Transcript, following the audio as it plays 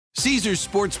Caesars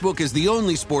Sportsbook is the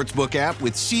only sportsbook app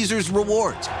with Caesars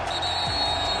Rewards.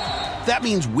 That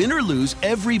means win or lose,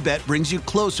 every bet brings you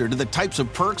closer to the types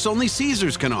of perks only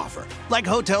Caesars can offer. Like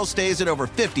hotel stays at over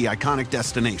 50 iconic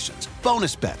destinations,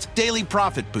 bonus bets, daily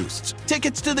profit boosts,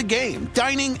 tickets to the game,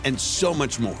 dining, and so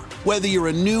much more. Whether you're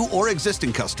a new or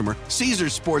existing customer,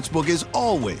 Caesars Sportsbook is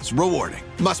always rewarding.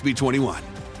 Must be 21.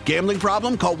 Gambling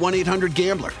problem? Call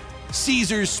 1-800-GAMBLER.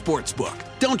 Caesars Sportsbook.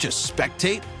 Don't just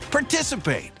spectate,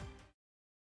 participate.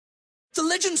 The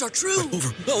legends are true.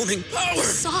 Overwhelming power! The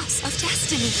sauce of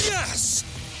destiny. Yes!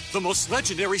 The most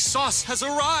legendary sauce has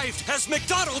arrived as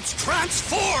McDonald's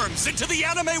transforms into the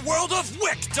anime world of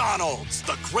WickDonald's.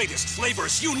 The greatest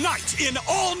flavors unite in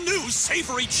all new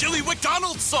savory chili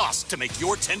McDonald's sauce to make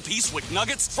your 10-piece Wick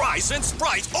Nuggets, fries, and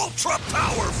Sprite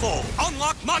ultra-powerful.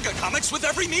 Unlock manga comics with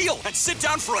every meal and sit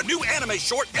down for a new anime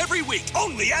short every week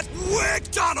only at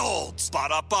WickDonald's.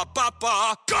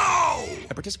 Ba-da-ba-ba-ba, go!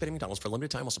 At participating McDonald's for a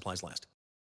limited time while supplies last.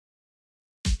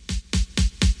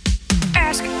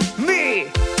 Ask me,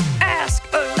 ask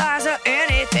Eliza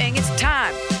anything. It's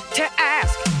time to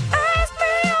ask. Ask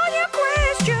me all your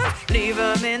questions. Leave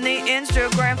them in the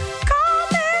Instagram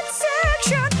comment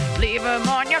section. Leave them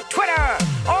on your Twitter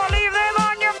or leave them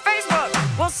on your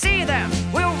Facebook. We'll see them,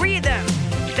 we'll read them,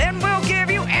 then we'll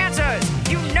give you answers.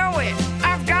 You know it,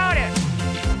 I've got it.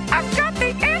 I've got the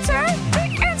answer,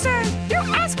 the answer.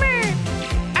 You ask me,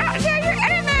 I'll tell you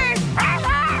anything.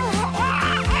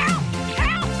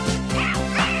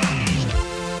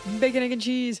 Bacon, egg, and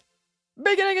cheese.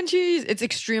 Bacon, egg, and cheese. It's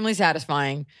extremely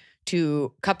satisfying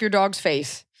to cup your dog's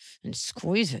face and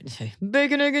squeeze it and say,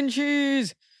 bacon, egg, and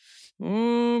cheese.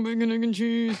 Oh, bacon, egg, and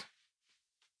cheese.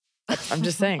 I'm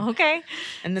just saying. Okay.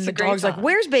 And then It's the a great dog's like, song.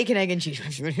 where's bacon, egg, and cheese?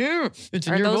 Here. It's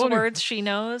in Are your those body. words she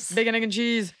knows? Bacon, egg, and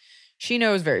cheese. She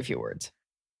knows very few words.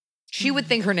 She would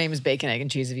think her name is bacon, egg, and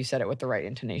cheese if you said it with the right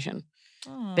intonation.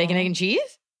 Aw. Bacon, egg, and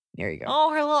cheese? There you go.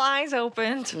 Oh, her little eyes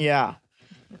opened. Yeah.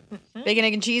 Bacon,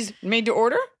 egg, and cheese made to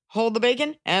order. Hold the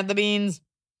bacon, add the beans.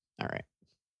 All right.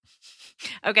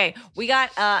 Okay, we got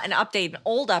an update, an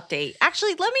old update.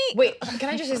 Actually, let me... Wait, can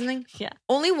I just say something? Yeah.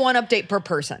 Only one update per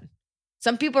person.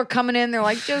 Some people are coming in, they're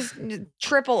like, just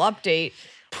triple update,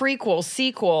 prequel,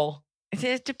 sequel.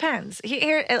 It depends.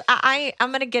 Here,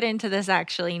 I'm going to get into this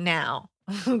actually now.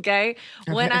 Okay.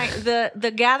 When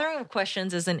the gathering of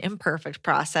questions is an imperfect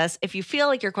process. If you feel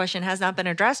like your question has not been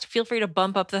addressed, feel free to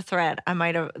bump up the thread.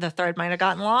 The thread might have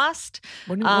gotten lost.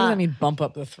 What does that mean, bump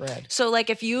up the thread? So like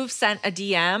if you've sent a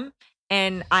DM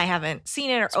and I haven't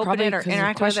seen it or opened it or interacted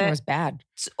with question it, was bad.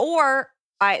 or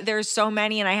there's so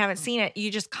many and I haven't seen it,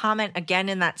 you just comment again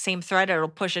in that same thread. It'll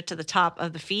push it to the top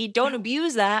of the feed. Don't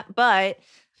abuse that, but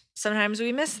sometimes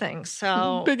we miss things.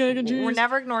 So Big egg and cheese. we're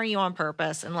never ignoring you on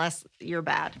purpose unless you're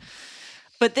bad.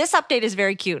 But this update is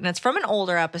very cute and it's from an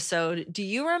older episode. Do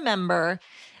you remember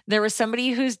there was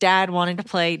somebody whose dad wanted to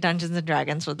play Dungeons and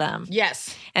Dragons with them?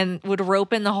 Yes. And would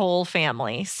rope in the whole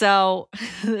family. So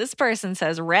this person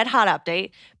says, red hot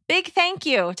update. Big thank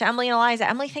you to Emily and Eliza.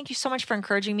 Emily, thank you so much for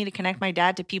encouraging me to connect my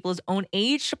dad to people his own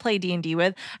age to play D&D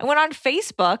with. I went on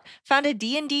Facebook, found a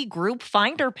D&D group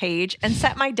finder page, and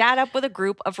set my dad up with a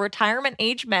group of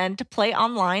retirement-age men to play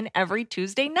online every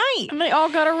Tuesday night. And they all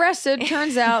got arrested.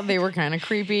 Turns out they were kind of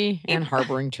creepy and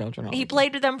harboring children. all He the time.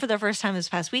 played with them for the first time this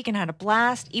past week and had a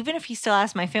blast. Even if he still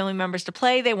asks my family members to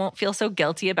play, they won't feel so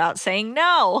guilty about saying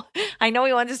no. I know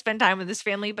he wants to spend time with his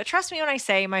family, but trust me when I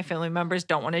say my family members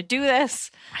don't want to do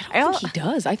this. I don't think he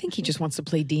does. I think he just wants to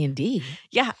play D&D.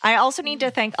 Yeah, I also need to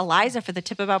thank Eliza for the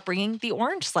tip about bringing the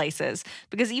orange slices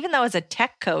because even though as a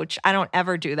tech coach, I don't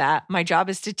ever do that. My job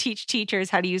is to teach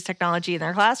teachers how to use technology in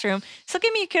their classroom. So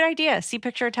give me a good idea. See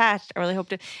picture attached. I really hope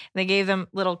to. And they gave them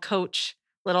little coach,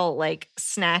 little like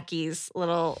snackies,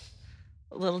 little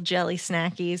jelly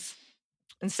snackies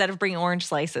instead of bringing orange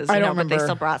slices. I don't but they remember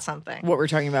still brought something. What we're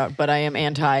talking about, but I am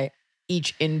anti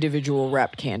each individual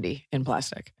wrapped candy in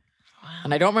plastic.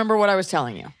 And I don't remember what I was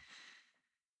telling you.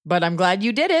 But I'm glad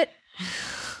you did it.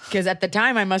 Because at the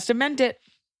time, I must have meant it.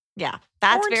 Yeah,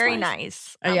 that's Orange very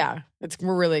slice. nice. Yeah,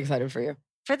 we're really excited for you.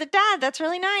 For the dad, that's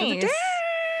really nice. For the dad,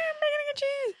 bacon, egg, and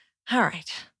cheese. All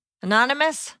right.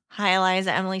 Anonymous. Hi,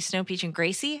 Eliza, Emily, Snow Peach, and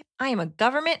Gracie. I am a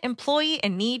government employee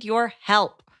and need your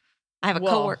help. I have a Whoa,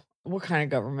 coworker. What kind of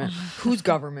government? Whose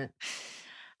government?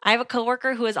 I have a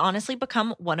coworker who has honestly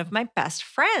become one of my best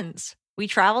friends. We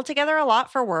travel together a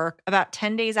lot for work, about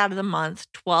 10 days out of the month,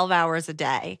 12 hours a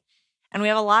day. And we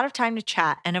have a lot of time to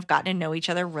chat and have gotten to know each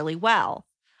other really well.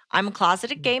 I'm a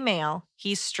closeted gay male.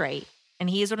 He's straight. And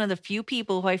he is one of the few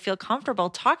people who I feel comfortable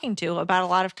talking to about a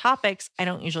lot of topics I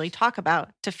don't usually talk about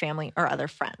to family or other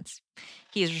friends.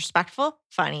 He is respectful,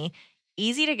 funny,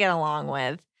 easy to get along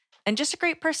with, and just a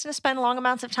great person to spend long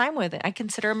amounts of time with. I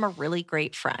consider him a really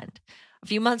great friend. A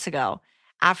few months ago,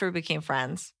 after we became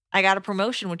friends, I got a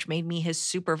promotion which made me his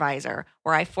supervisor,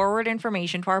 where I forward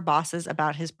information to our bosses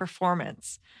about his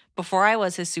performance. Before I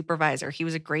was his supervisor, he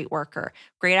was a great worker,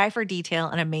 great eye for detail,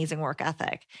 and amazing work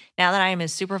ethic. Now that I am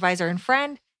his supervisor and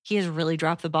friend, he has really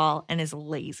dropped the ball and is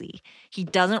lazy. He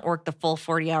doesn't work the full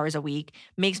 40 hours a week,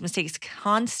 makes mistakes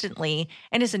constantly,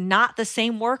 and is not the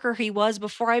same worker he was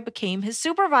before I became his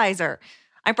supervisor.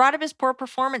 I brought up his poor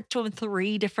performance to him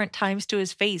 3 different times to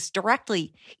his face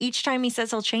directly. Each time he says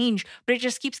he'll change, but it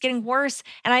just keeps getting worse,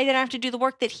 and I then have to do the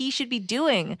work that he should be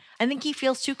doing. I think he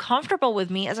feels too comfortable with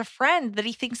me as a friend that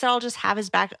he thinks that I'll just have his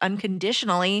back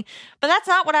unconditionally, but that's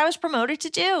not what I was promoted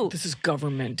to do. This is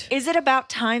government. Is it about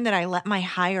time that I let my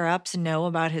higher-ups know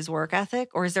about his work ethic,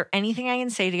 or is there anything I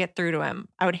can say to get through to him?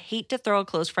 I would hate to throw a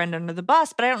close friend under the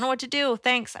bus, but I don't know what to do.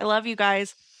 Thanks. I love you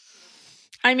guys.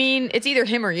 I mean, it's either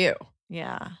him or you.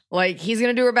 Yeah. Like, he's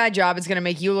going to do a bad job. It's going to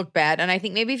make you look bad. And I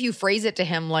think maybe if you frame it to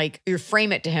him, like,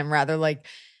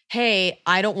 hey,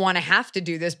 I don't want to have to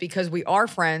do this because we are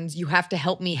friends. You have to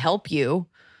help me help you.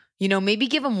 You know, maybe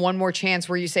give him one more chance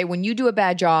where you say, when you do a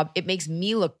bad job, it makes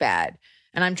me look bad.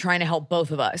 And I'm trying to help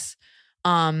both of us.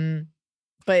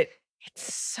 But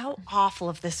it's so awful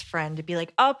of this friend to be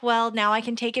like, oh, well, now I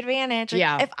can take advantage. Like,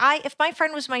 yeah. If my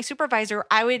friend was my supervisor,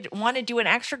 I would want to do an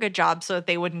extra good job so that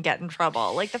they wouldn't get in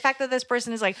trouble. Like the fact that this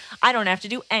person is like, I don't have to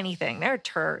do anything. They're a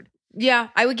turd. Yeah,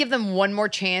 I would give them one more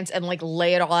chance and like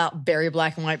lay it all out very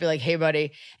black and white. Be like, hey,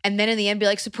 buddy. And then in the end, be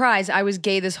like, surprise, I was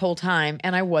gay this whole time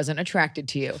and I wasn't attracted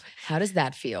to you. How does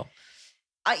that feel?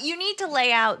 You need to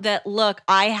lay out that, look,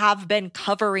 I have been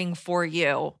covering for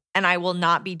you and I will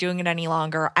not be doing it any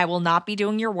longer. I will not be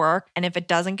doing your work. And if it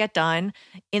doesn't get done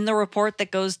in the report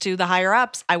that goes to the higher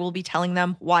ups, I will be telling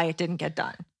them why it didn't get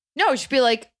done. No, just be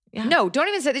like, no, don't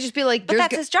even say, they just be like, but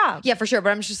that's his job. Yeah, for sure.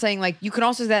 But I'm just saying, like, you can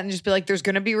also say that and just be like, there's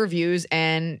going to be reviews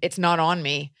and it's not on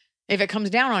me. If it comes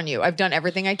down on you, I've done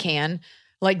everything I can.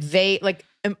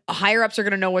 Higher ups are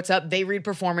going to know what's up. They read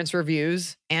performance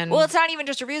reviews. And well, it's not even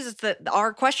just reviews. It's that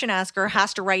our question asker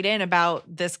has to write in about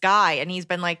this guy. And he's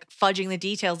been like fudging the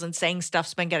details and saying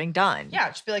stuff's been getting done. Yeah.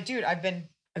 Just be like, dude, I've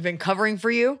been covering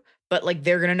for you, but like,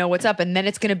 they're going to know what's up. And then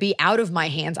it's going to be out of my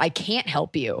hands. I can't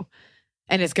help you.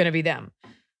 And it's going to be them,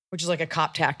 which is like a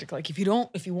cop tactic. Like if you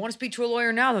want to speak to a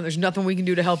lawyer now, then there's nothing we can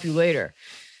do to help you later.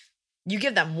 You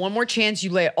give them one more chance.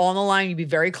 You lay it all on the line. You be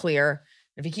very clear.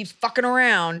 If he keeps fucking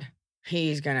around,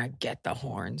 he's going to get the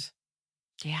horns.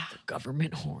 Yeah. The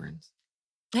government horns.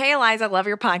 Hey, Eliza, I love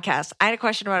your podcast. I had a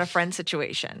question about a friend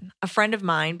situation. A friend of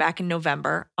mine back in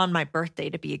November, on my birthday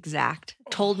to be exact,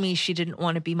 told me she didn't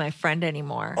want to be my friend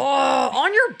anymore. Oh,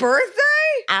 on your birthday?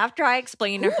 After I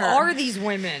explained to her. Who are these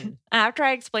women? After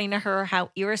I explained to her how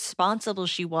irresponsible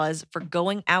she was for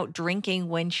going out drinking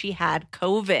when she had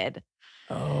COVID.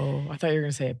 Oh, I thought you were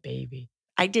going to say a baby.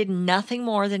 I did nothing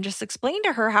more than just explain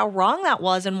to her how wrong that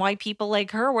was and why people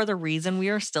like her were the reason we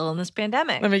are still in this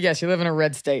pandemic. Let me guess, you live in a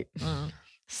red state.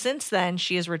 Since then,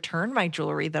 she has returned my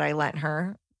jewelry that I lent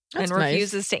her. That's and nice.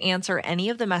 refuses to answer any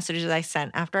of the messages I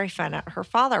sent after I found out her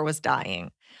father was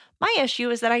dying. My issue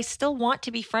is that I still want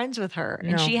to be friends with her,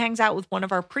 and she hangs out with one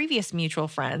of our previous mutual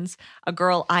friends, a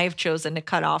girl I've chosen to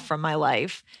cut off from my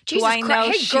life, Jesus who I know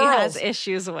Christ. Hey, she girls. has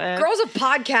issues with. Girls of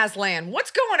podcast land,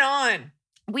 what's going on?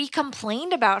 We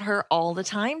complained about her all the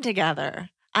time together.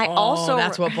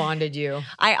 That's what bonded you.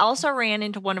 I also ran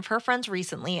into one of her friends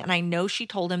recently, and I know she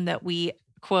told him that we,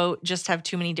 quote, just have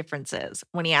too many differences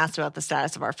when he asked about the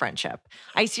status of our friendship.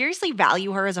 I seriously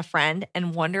value her as a friend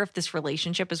and wonder if this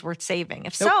relationship is worth saving.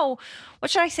 If so, what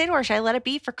should I say to her? Should I let it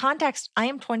be? For context, I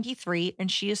am 23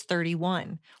 and she is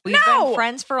 31. We've been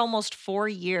friends for almost 4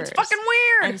 years. It's fucking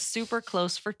weird. And super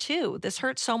close for 2. This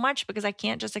hurts so much because I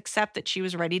can't just accept that she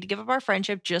was ready to give up our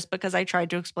friendship just because I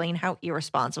tried to explain how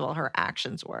irresponsible her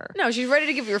actions were. No, she's ready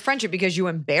to give you a friendship because you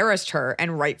embarrassed her,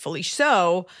 and rightfully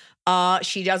so.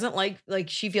 She doesn't like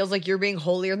she feels like you're being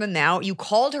holier than thou. You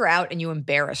called her out and you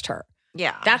embarrassed her.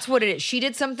 Yeah. That's what it is. She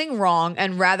did something wrong,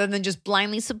 and rather than just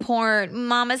blindly support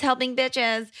mama's helping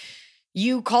bitches,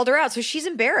 you called her out. So she's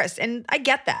embarrassed. And I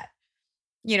get that.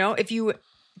 You know, if you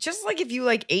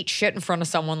ate shit in front of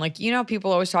someone, like, you know,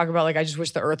 people always talk about like, I just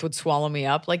wish the earth would swallow me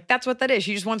up. Like, that's what that is.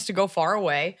 She just wants to go far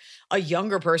away. A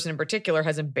younger person in particular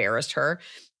has embarrassed her,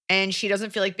 and she doesn't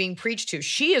feel like being preached to.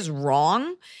 She is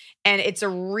wrong. And it's a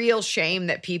real shame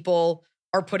that people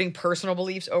are putting personal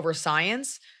beliefs over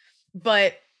science.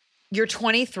 But you're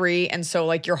 23, and so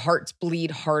like your hearts bleed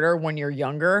harder when you're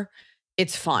younger.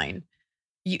 It's fine.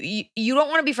 You don't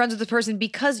want to be friends with this person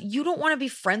because you don't want to be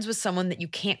friends with someone that you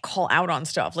can't call out on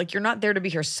stuff. Like, you're not there to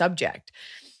be her subject.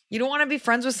 You don't want to be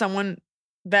friends with someone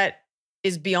that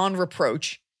is beyond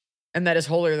reproach and that is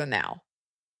holier than thou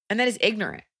and that is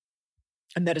ignorant.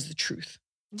 And that is the truth.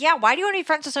 Yeah, why do you want to be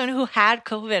friends with someone who had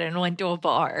COVID and went to a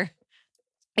bar?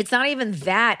 It's not even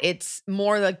that. It's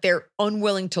more like they're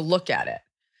unwilling to look at it.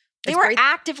 They were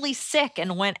actively sick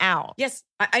and went out. Yes,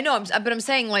 I know. But I'm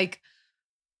saying like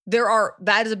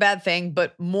that is a bad thing.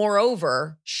 But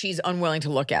moreover, she's unwilling to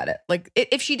look at it. Like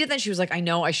if she did that, she was like, I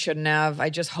know I shouldn't have. I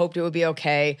just hoped it would be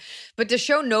okay. But to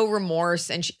show no remorse.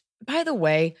 And by the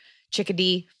way,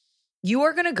 chickadee, you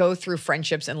are going to go through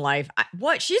friendships in life.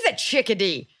 What? She's a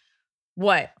chickadee.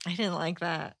 What? I didn't like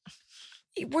that.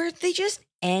 Where they just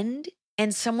end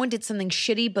and someone did something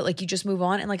shitty, but like you just move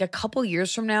on. And like a couple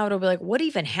years from now, it'll be like, what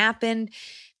even happened?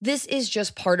 This is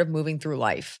just part of moving through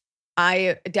life.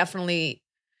 I definitely,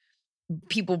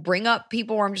 people bring up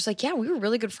people where I'm just like, yeah, we were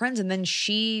really good friends. And then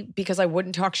because I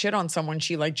wouldn't talk shit on someone,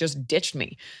 she like just ditched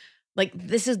me. Like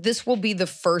this will be the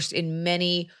first in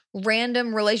many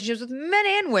random relationships with men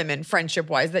and women,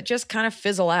 friendship-wise, that just kind of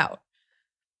fizzle out.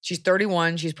 She's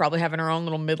 31. She's probably having her own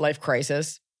little midlife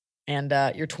crisis. And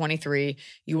you're 23.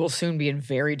 You will soon be in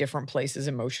very different places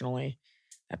emotionally.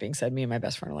 That being said, me and my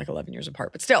best friend are like 11 years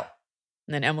apart, but still.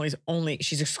 And then Emily's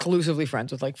she's exclusively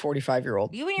friends with like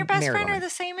 45-year-old. You and your best friend are the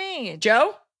same age.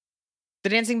 Joe? The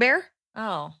dancing bear?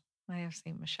 Oh, I have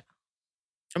seen Michelle.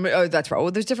 Oh, that's right.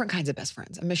 Well, there's different kinds of best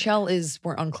friends. And Michelle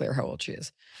we're unclear how old she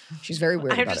is. She's very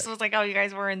weird about it. I just was like, oh, you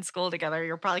guys were in school together.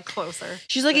 You're probably closer.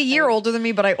 She's like a year older than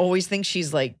me, but I always think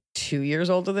she's like 2 years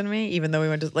older than me, even though we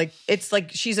went to like, it's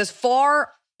like she's as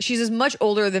much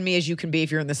older than me as you can be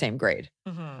if you're in the same grade.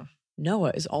 Mm-hmm.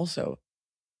 Noah is also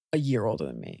a year older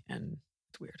than me, and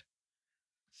it's weird.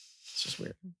 It's just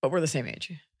weird. But we're the same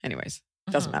age. Anyways,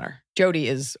 doesn't matter. Jody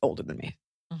is older than me.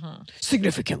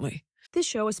 Significantly. This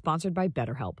show is sponsored by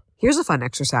BetterHelp. Here's a fun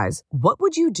exercise. What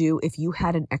would you do if you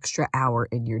had an extra hour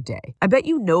in your day? I bet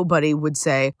you nobody would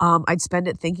say, I'd spend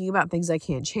it thinking about things I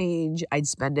can't change. I'd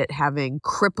spend it having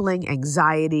crippling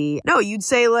anxiety. No, you'd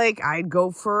say like, I'd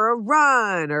go for a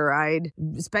run, or I'd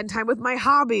spend time with my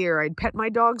hobby, or I'd pet my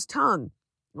dog's tongue.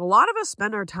 A lot of us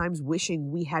spend our times wishing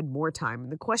we had more time.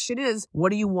 And the question is,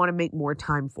 what do you want to make more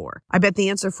time for? I bet the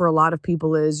answer for a lot of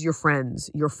people is your friends,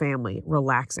 your family,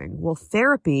 relaxing. Well,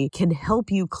 therapy can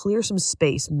help you clear some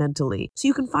space mentally so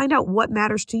you can find out what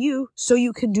matters to you so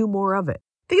you can do more of it.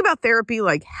 Think about therapy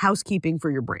like housekeeping for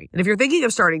your brain. And if you're thinking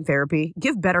of starting therapy,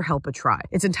 give BetterHelp a try.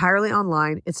 It's entirely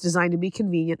online. It's designed to be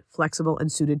convenient, flexible, and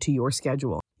suited to your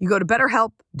schedule. You go to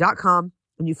BetterHelp.com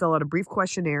and you fill out a brief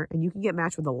questionnaire, and you can get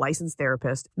matched with a licensed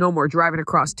therapist. No more driving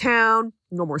across town,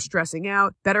 no more stressing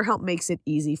out. BetterHelp makes it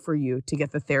easy for you to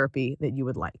get the therapy that you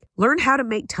would like. Learn how to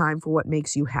make time for what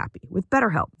makes you happy with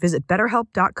BetterHelp. Visit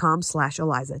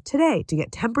BetterHelp.com/Eliza today to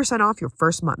get 10% off your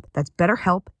first month. That's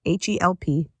BetterHelp,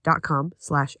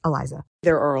 HELP.com/Eliza.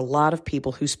 There are a lot of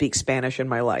people who speak Spanish in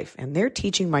my life, and they're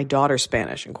teaching my daughter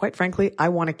Spanish. And quite frankly, I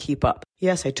want to keep up.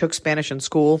 Yes, I took Spanish in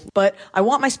school, but I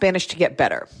want my Spanish to get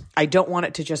better. I don't want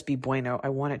it to just be bueno. I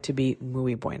want it to be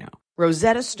muy bueno.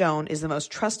 Rosetta Stone is the most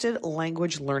trusted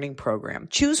language learning program.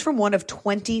 Choose from one of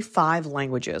 25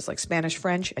 languages like Spanish,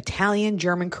 French, Italian,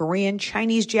 German, Korean,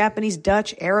 Chinese, Japanese,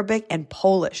 Dutch, Arabic, and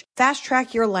Polish. Fast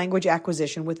track your language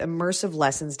acquisition with immersive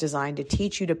lessons designed to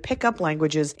teach you to pick up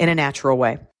languages in a natural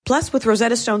way. Plus, with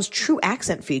Rosetta Stone's True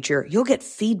Accent feature, you'll get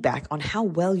feedback on how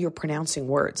well you're pronouncing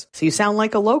words. So you sound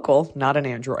like a local, not an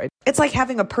android. It's like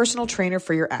having a personal trainer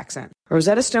for your accent.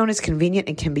 Rosetta Stone is convenient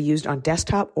and can be used on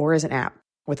desktop or as an app,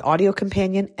 with audio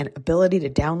companion and ability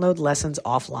to download lessons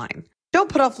offline. Don't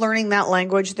put off learning that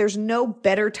language. There's no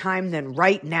better time than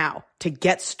right now to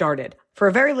get started. For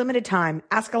a very limited time,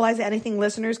 Ask Eliza Anything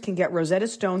listeners can get Rosetta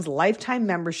Stone's lifetime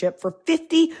membership for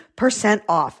 50%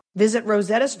 off. Visit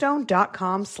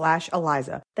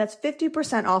rosettastone.com/Eliza. That's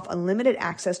 50% off unlimited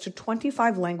access to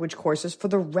 25 language courses for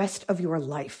the rest of your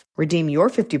life. Redeem your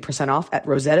 50% off at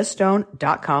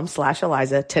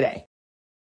rosettastone.com/Eliza today.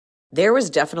 There was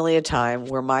definitely a time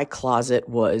where my closet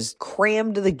was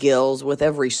crammed to the gills with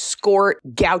every skort,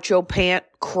 gaucho pant,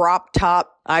 crop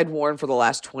top I'd worn for the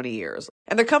last 20 years.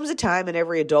 And there comes a time in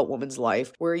every adult woman's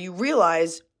life where you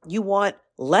realize you want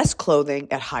less clothing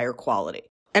at higher quality.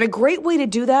 And a great way to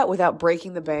do that without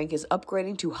breaking the bank is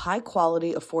upgrading to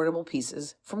high-quality, affordable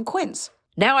pieces from Quince.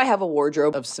 Now I have a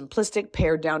wardrobe of simplistic,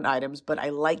 pared-down items, but I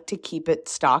like to keep it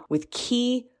stocked with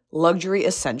key luxury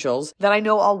essentials that I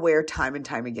know I'll wear time and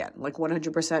time again, like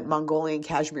 100% Mongolian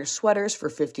cashmere sweaters for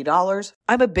 $50.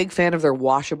 I'm a big fan of their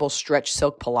washable stretch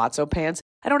silk palazzo pants.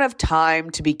 I don't have time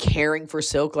to be caring for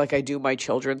silk like I do my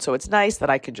children, so it's nice that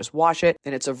I can just wash it,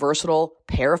 and it's a versatile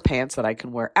pair of pants that I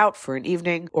can wear out for an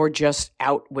evening or just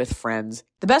out with friends.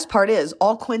 The best part is,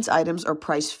 all Quince items are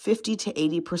priced 50 to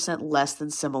 80% less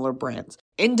than similar brands.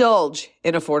 Indulge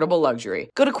in affordable luxury.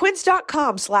 Go to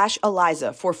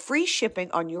quince.com/Eliza for free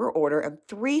shipping on your order and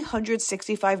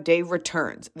 365-day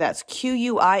returns. That's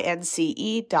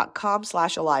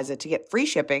QUINCE.com/Eliza to get free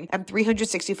shipping and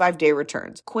 365-day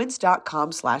returns.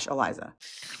 Quince.com/Eliza.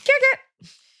 Kick it.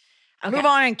 Okay. Move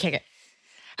on and kick it.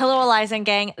 Hello, Eliza and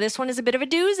gang. This one is a bit of a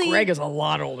doozy. Greg is a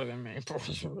lot older than me.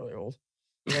 He's really old.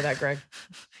 You hear that, Greg?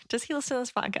 Does he listen to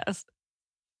this podcast?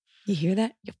 You hear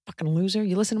that? You fucking loser.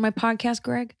 You listen to my podcast,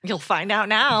 Greg? You'll find out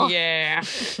now. Yeah.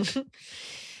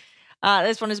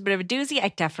 This one is a bit of a doozy. I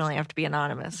definitely have to be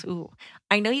anonymous. Ooh.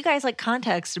 I know you guys like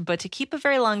context, but to keep a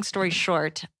very long story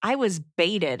short, I was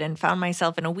baited and found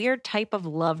myself in a weird type of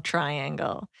love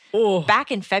triangle. Oh.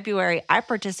 Back in February, I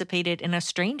participated in a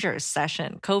strangers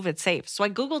session, COVID safe. So I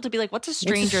Googled to be like, what's a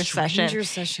strangers session? Stranger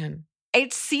session.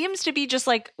 It seems to be just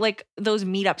like those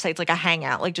meetup sites, like a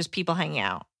hangout, like just people hanging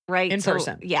out. Right? In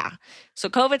person. Yeah. So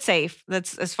COVID safe,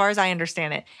 that's as far as I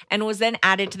understand it, and was then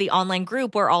added to the online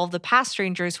group where all of the past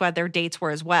strangers who had their dates were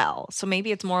as well. So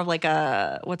maybe it's more of like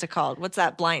a, what's it called? What's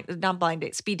that not blind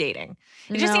date, speed dating.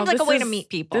 It just seems like a way to meet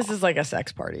people. This is like a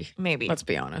sex party. Maybe. Let's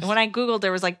be honest. When I Googled,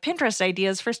 there was like Pinterest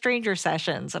ideas for stranger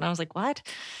sessions. And I was like, what?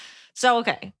 So,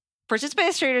 okay. Participate in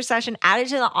a stranger session added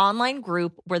to the online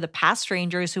group where the past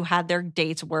strangers who had their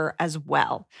dates were as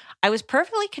well. I was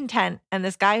perfectly content, and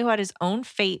this guy who had his own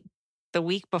fate the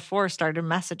week before started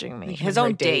messaging me. His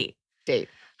own date. I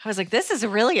was like, this is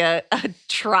really a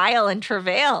trial and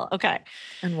travail. Okay.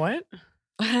 And what?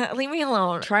 Leave me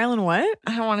alone. Trial and what?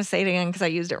 I don't want to say it again because I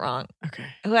used it wrong. Okay.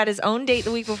 Who had his own date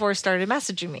the week before started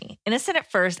messaging me. Innocent at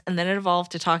first, and then it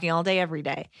evolved to talking all day, every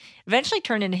day. Eventually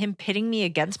turned into him pitting me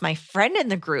against my friend in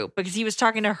the group because he was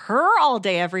talking to her all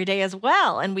day, every day as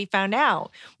well. And we found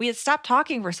out we had stopped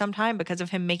talking for some time because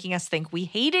of him making us think we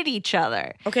hated each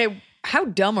other. Okay. How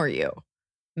dumb are you?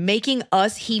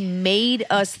 He made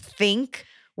us think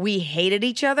we hated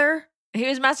each other? He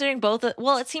was messaging both.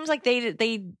 Well, it seems like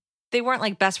they weren't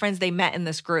like best friends. They met in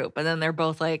this group, and then they're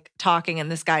both like talking, and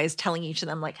this guy is telling each of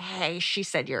them like, hey, she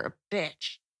said you're a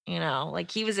bitch. You know, like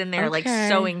he was in there like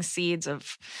sowing seeds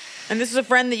of. And this is a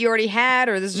friend that you already had,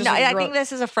 or this is just no? I think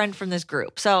this is a friend from this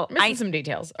group. So missing some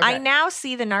details. Okay. I now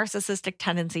see the narcissistic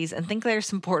tendencies and think there's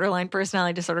some borderline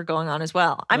personality disorder going on as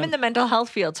well. I'm in the mental health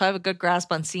field, so I have a good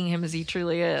grasp on seeing him as he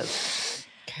truly is.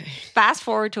 Okay. Fast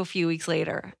forward to a few weeks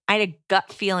later, I had a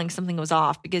gut feeling something was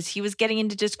off because he was getting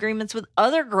into disagreements with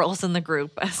other girls in the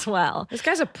group as well. This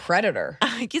guy's a predator.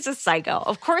 He's a psycho.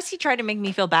 Of course, he tried to make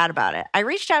me feel bad about it. I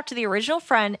reached out to the original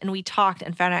friend and we talked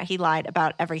and found out he lied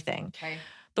about everything. Okay.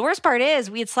 The worst part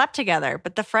is we had slept together,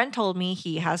 but the friend told me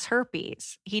he has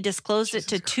herpes. He disclosed it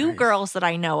to two girls that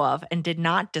I know of and did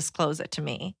not disclose it to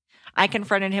me. I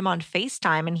confronted him on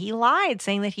FaceTime and he lied,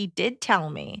 saying that he did tell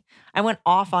me. I went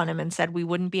off on him and said we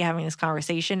wouldn't be having this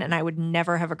conversation and I would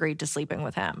never have agreed to sleeping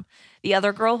with him. The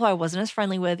other girl who I wasn't as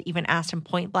friendly with even asked him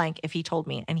point blank if he told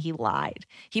me, and he lied.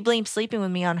 He blamed sleeping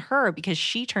with me on her because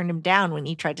she turned him down when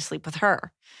he tried to sleep with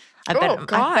her. I've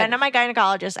been to my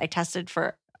gynecologist. I tested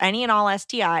for any and all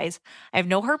STIs. I have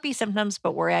no herpes symptoms,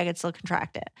 but worry I could still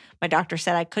contract it. My doctor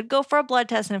said I could go for a blood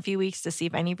test in a few weeks to see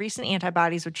if any recent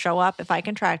antibodies would show up if I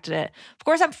contracted it. Of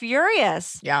course, I'm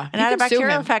furious. Yeah. And I had a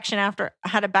bacterial infection after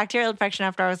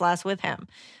I was last with him.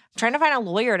 I'm trying to find a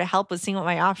lawyer to help with seeing what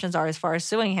my options are as far as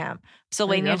suing him. I'm still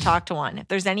waiting to talk to one. If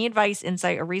there's any advice,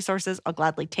 insight, or resources, I'll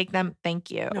gladly take them.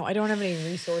 Thank you. No, I don't have any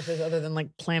resources other than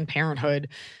like Planned Parenthood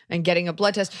and getting a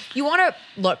blood test. You want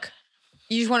to look.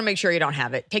 You just want to make sure you don't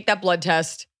have it. Take that blood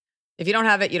test. If you don't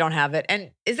have it, you don't have it.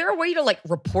 And is there a way to like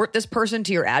report this person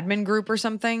to your admin group or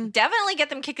something? Definitely get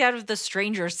them kicked out of the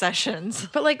stranger sessions.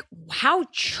 But like, how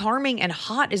charming and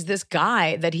hot is this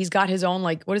guy that he's got his own,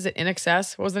 like, what is it,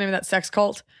 InXS? What was the name of that sex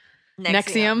cult?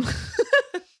 Nexium.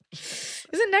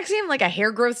 Isn't Nexium like a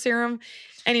hair growth serum?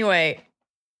 Anyway,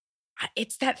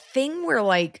 it's that thing where,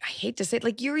 like, I hate to say it,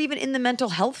 like, you're even in the mental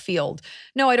health field.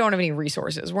 No, I don't have any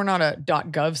resources. We're not a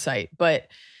 .gov site, but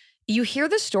you hear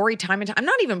the story time and time. I'm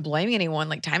not even blaming anyone,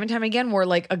 like, time and time again, where,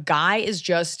 like, a guy is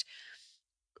just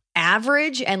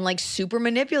average and, like, super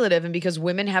manipulative. And because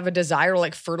women have a desire to,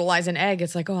 like, fertilize an egg,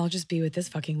 it's like, oh, I'll just be with this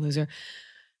fucking loser.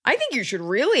 I think you should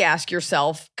really ask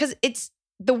yourself, because it's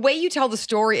the way you tell the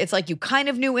story. It's like you kind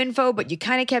of knew info, but you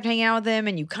kind of kept hanging out with him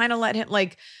and you kind of let him,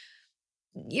 like,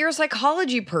 you're a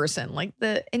psychology person. Like,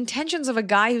 the intentions of a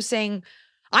guy who's saying,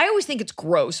 I always think it's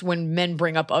gross when men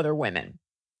bring up other women.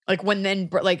 Like when then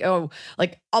like, oh,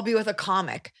 like I'll be with a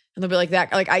comic and they'll be like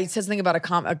that. Like I said something about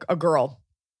a girl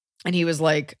and he was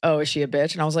like, oh, is she a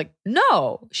bitch? And I was like,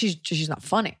 no, she's not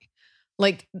funny.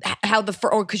 Like how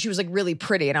because she was like really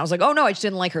pretty. And I was like, oh no, I just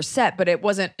didn't like her set, but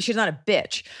she's not a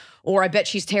bitch. Or I bet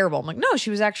she's terrible. I'm like, no, she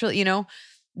was actually,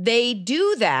 they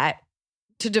do that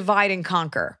to divide and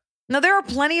conquer. Now there are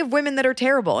plenty of women that are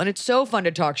terrible and it's so fun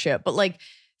to talk shit. But like,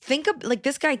 think of like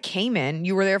this guy came in,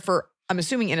 you were there for, I'm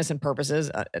assuming innocent purposes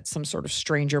at some sort of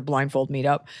stranger blindfold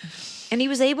meetup. And he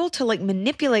was able to like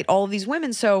manipulate all of these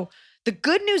women. So the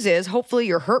good news is hopefully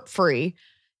you're hurt free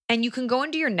and you can go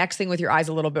into your next thing with your eyes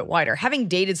a little bit wider. Having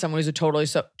dated someone who's a total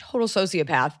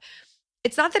sociopath,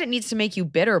 it's not that it needs to make you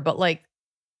bitter, but like,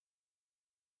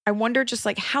 I wonder just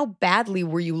like how badly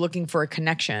were you looking for a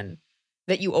connection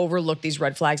that you overlooked these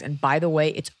red flags? And by the way,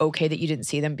 it's okay that you didn't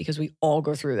see them because we all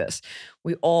go through this.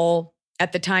 We all,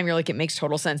 at the time, you're like, it makes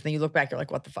total sense. And then you look back, you're like,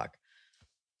 what the fuck?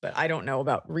 But I don't know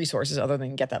about resources other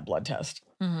than get that blood test.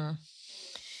 Mm-hmm.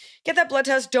 Get that blood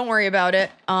test. Don't worry about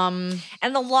it. And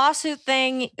the lawsuit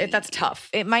thing, that's tough.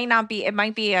 It might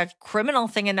be a criminal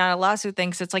thing and not a lawsuit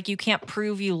thing. So it's like you can't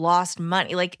prove you lost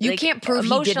money. Like you can't prove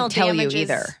he didn't tell you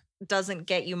either. Doesn't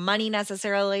get you money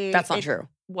necessarily. That's not true.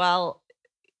 Well,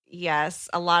 yes,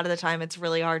 a lot of the time it's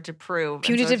really hard to prove.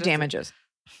 Punitive damages.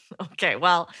 Okay,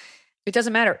 well, it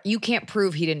doesn't matter. You can't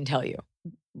prove he didn't tell you.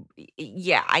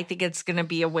 Yeah, I think it's going to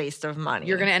be a waste of money.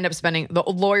 You're going to end up spending, the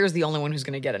lawyer's the only one who's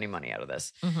going to get any money out of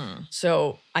this. Mm-hmm.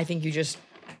 So I think you just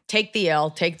take the L,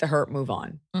 take the hurt, move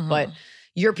on. Mm-hmm. But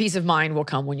your peace of mind will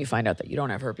come when you find out that you don't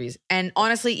have herpes. And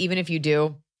honestly, even if you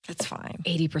do, it's fine.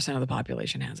 80% of the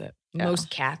population has it. Yeah. Most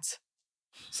cats.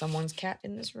 Someone's cat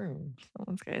in this room.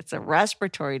 It's a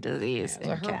respiratory disease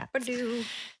in cats.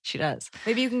 She does.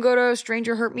 Maybe you can go to a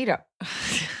stranger hurt meetup.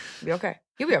 Be okay.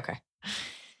 You'll be okay.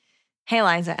 Hey,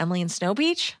 Liza, Emily in Snow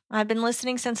Beach. I've been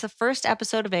listening since the first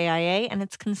episode of AIA, and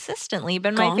it's consistently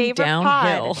been my favorite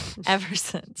pod ever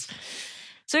since.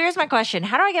 So here's my question.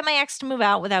 How do I get my ex to move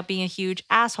out without being a huge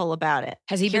asshole about it?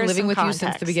 Has he been living with you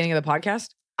since the beginning of the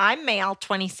podcast? I'm male,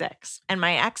 26, and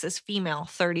my ex is female,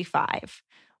 35.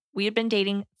 We had been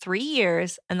dating 3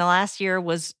 years, and the last year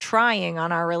was trying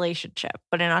on our relationship.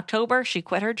 But in October, she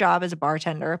quit her job as a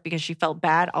bartender because she felt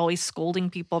bad always scolding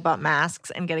people about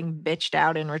masks and getting bitched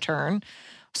out in return.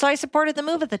 So I supported the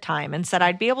move at the time and said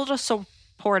I'd be able to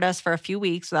support us for a few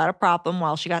weeks without a problem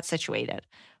while she got situated.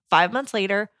 5 months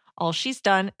later, all she's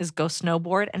done is go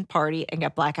snowboard and party and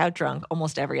get blackout drunk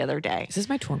almost every other day. Is this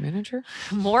my tour manager?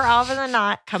 More often than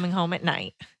not, coming home at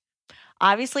night.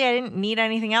 Obviously, I didn't need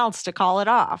anything else to call it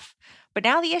off. But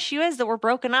now the issue is that we're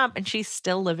broken up and she's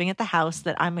still living at the house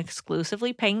that I'm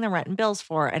exclusively paying the rent and bills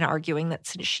for and arguing that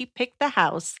since she picked the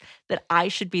house, that I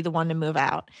should be the one to move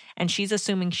out. And she's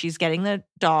assuming she's getting the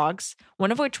dogs,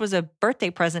 one of which was a birthday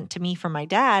present to me from my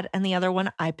dad, and the other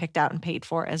one I picked out and paid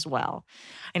for as well.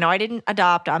 I know I didn't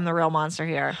adopt. I'm the real monster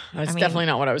here. That's definitely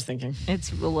not what I was thinking.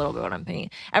 It's a little bit what I'm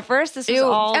thinking. At first, this was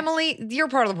all... Emily, you're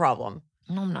part of the problem.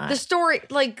 No, I'm not. The story,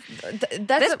 like, this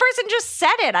person just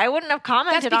said it. I wouldn't have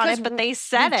commented on it, but they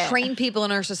said it. Train people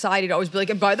in our society to always be like,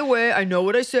 and by the way, I know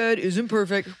what I said isn't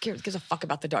perfect. Who gives a fuck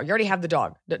about the dog? You already have the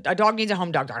dog. A dog needs a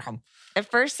home, dog at home. At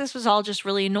first, this was all just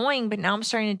really annoying, but now I'm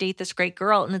starting to date this great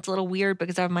girl, and it's a little weird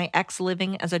because I have my ex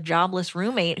living as a jobless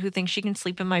roommate who thinks she can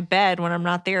sleep in my bed when I'm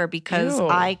not there because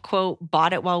I, quote,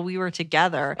 bought it while we were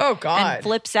together. Oh, God. And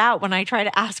flips out when I try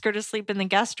to ask her to sleep in the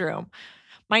guest room.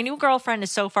 My new girlfriend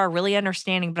is so far really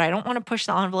understanding, but I don't want to push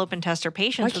the envelope and test her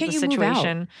patience with the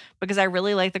situation because I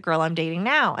really like the girl I'm dating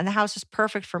now. And the house is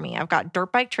perfect for me. I've got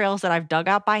dirt bike trails that I've dug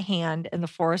out by hand in the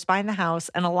forest behind the house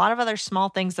and a lot of other small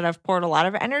things that I've poured a lot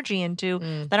of energy into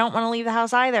that I don't want to leave the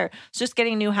house either. So just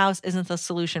getting a new house isn't the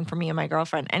solution for me and my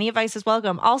girlfriend. Any advice is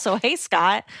welcome. Also, hey,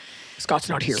 Scott. Scott's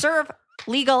not here. Serve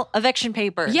legal eviction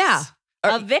papers. Yeah.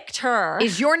 Evict her.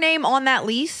 Is your name on that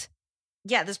lease?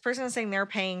 Yeah, this person is saying they're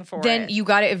paying for it. Then you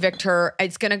got to evict her.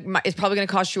 It's probably gonna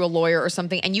cost you a lawyer or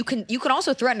something. And you can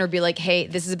also threaten her, be like, hey,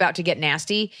 this is about to get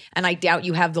nasty, and I doubt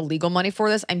you have the legal money for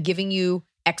this. I'm giving you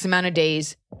X amount of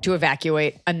days to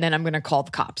evacuate, and then I'm gonna call the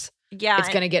cops. Yeah, it's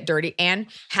gonna get dirty. And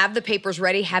have the papers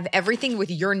ready. Have everything with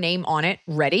your name on it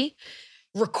ready.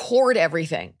 Record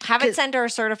everything. Have it sent her a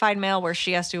certified mail where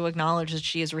she has to acknowledge that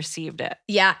she has received it.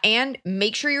 Yeah, and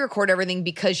make sure you record everything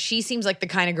because she seems like the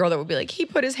kind of girl that would be like, he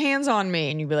put his hands on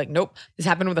me. And you'd be like, nope, this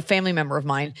happened with a family member of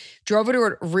mine. Drove her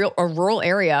to a rural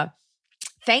area.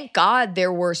 Thank God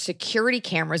there were security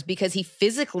cameras because he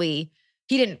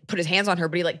didn't put his hands on her,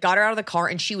 but he got her out of the car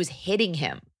and she was hitting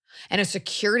him. And a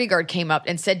security guard came up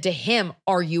and said to him,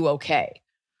 are you okay?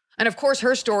 And of course,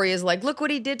 her story is like, look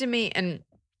what he did to me. And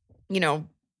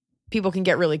people can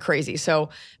get really crazy. So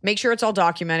make sure it's all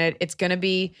documented. It's going to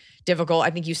be difficult.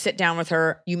 I think you sit down with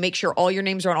her, you make sure all your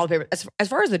names are on all the papers. As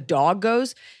far as the dog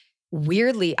goes,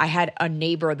 weirdly, I had a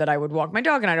neighbor that I would walk my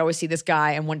dog and I'd always see this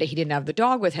guy. And one day he didn't have the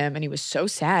dog with him and he was so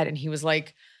sad. And he was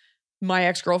like, my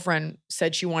ex-girlfriend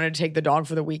said she wanted to take the dog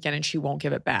for the weekend and she won't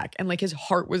give it back. And like his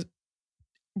heart was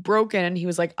broken. And he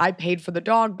was like, I paid for the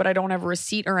dog, but I don't have a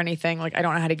receipt or anything. Like, I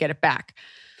don't know how to get it back.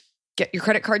 Get your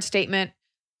credit card statement.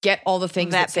 Get all the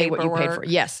things that say what you paid for.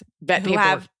 Yes. Vet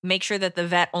paperwork. Make sure that the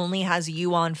vet only has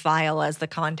you on file as the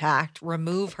contact.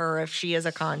 Remove her if she is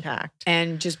a contact.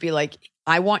 And just be like,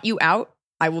 I want you out.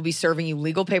 I will be serving you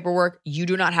legal paperwork. You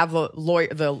do not have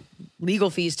the legal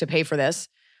fees to pay for this.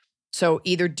 So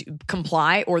either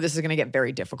comply or this is going to get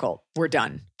very difficult. We're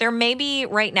done. There may be,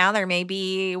 right now,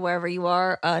 wherever you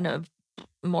are, a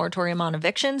moratorium on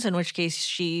evictions, in which case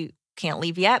she can't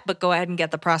leave yet, but go ahead and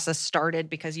get the process started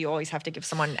because you always have to give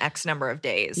someone X number of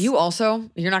days. No one's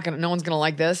going to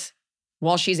like this.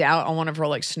 While she's out on one of her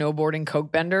like snowboarding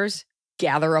coke benders,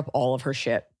 gather up all of her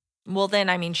shit. Well, then,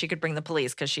 I mean, she could bring the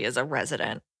police because she is a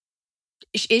resident.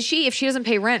 Is she? If she doesn't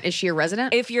pay rent, is she a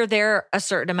resident? If you're there a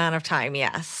certain amount of time,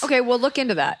 yes. Okay, well, look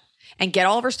into that and get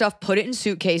all of her stuff, put it in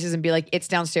suitcases and be like, it's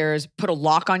downstairs. Put a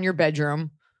lock on your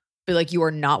bedroom. Be like, you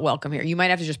are not welcome here. You might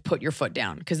have to just put your foot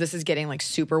down because this is getting like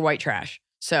super white trash.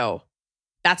 So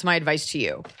that's my advice to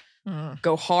you.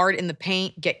 Go hard in the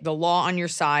paint, get the law on your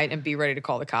side and be ready to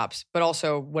call the cops. But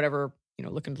also whatever,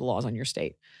 look into the laws on your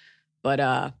state.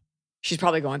 But she's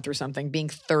probably going through something. Being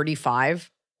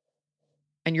 35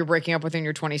 and you're breaking up with her when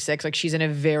you're 26, like she's in a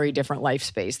very different life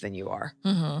space than you are.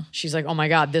 Mm-hmm. She's like, oh my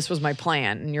God, this was my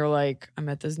plan. And you're like, I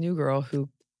met this new girl who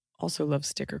also loves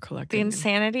sticker collecting. The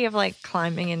insanity of like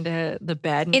climbing into the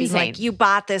bed and Insane. being like, you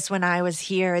bought this when I was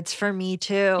here. It's for me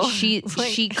too. She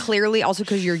clearly, also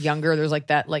because you're younger, there's like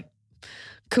that like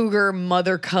cougar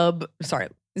mother cub. Sorry.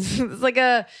 It's like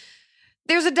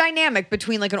there's a dynamic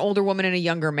between like an older woman and a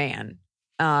younger man.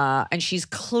 And she's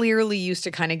clearly used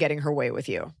to kind of getting her way with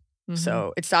you. Mm-hmm.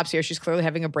 So it stops here. She's clearly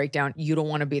having a breakdown. You don't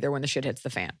want to be there when the shit hits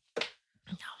the fan.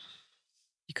 No.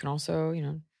 You can also,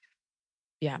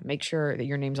 make sure that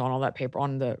your name's on all that paper,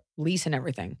 on the lease and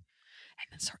everything. And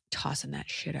then start tossing that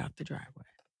shit out the driveway.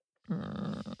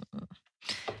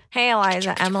 Hey,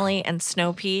 Eliza, Emily, and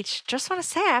Snow Peach. Just want to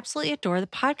say I absolutely adore the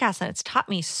podcast and it's taught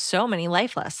me so many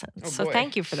life lessons. So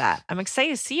thank you for that. I'm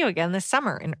excited to see you again this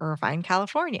summer in Irvine,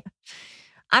 California.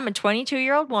 I'm a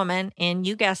 22-year-old woman in,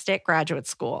 you guessed it, graduate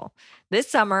school. This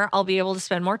summer, I'll be able to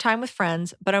spend more time with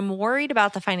friends, but I'm worried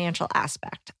about the financial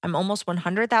aspect. I'm almost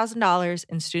 $100,000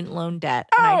 in student loan debt,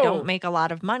 and I don't make a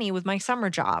lot of money with my summer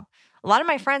job. A lot of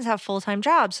my friends have full-time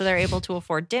jobs, so they're able to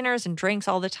afford dinners and drinks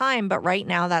all the time, but right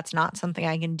now that's not something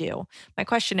I can do. My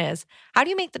question is, how do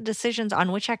you make the decisions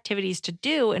on which activities to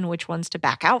do and which ones to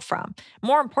back out from?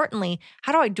 More importantly,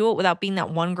 how do I do it without being that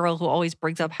one girl who always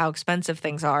brings up how expensive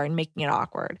things are and making it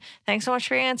awkward? Thanks so much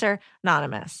for your answer,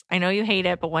 Anonymous. I know you hate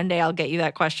it, but one day I'll get you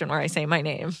that question where I say my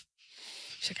name.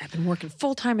 She's like, I've been working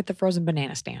full-time at the frozen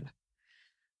banana stand.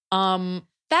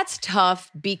 That's tough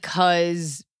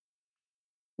because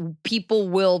people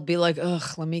will be like,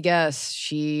 ugh, let me guess.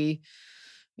 She,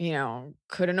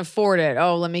 couldn't afford it.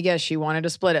 Oh, let me guess. She wanted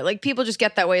to split it. Like people just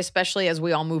get that way, especially as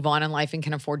we all move on in life and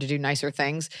can afford to do nicer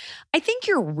things. I think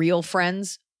your real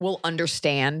friends will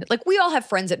understand. Like we all have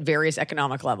friends at various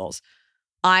economic levels.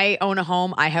 I own a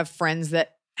home. I have friends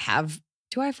that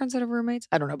do I have friends that have roommates?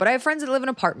 I don't know. But I have friends that live in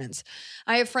apartments.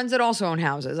 I have friends that also own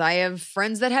houses. I have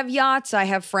friends that have yachts. I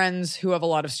have friends who have a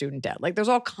lot of student debt. Like there's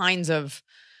all kinds of,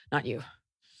 not you.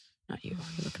 Not you.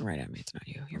 You're looking right at me. It's not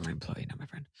you. You're my employee, not my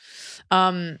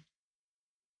friend.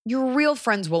 Your real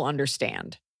friends will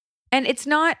understand. And it's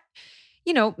not,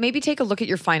 maybe take a look at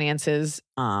your finances,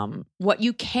 what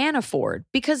you can afford.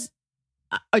 Because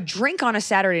a drink on a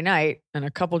Saturday night and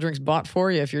a couple drinks bought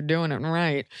for you if you're doing it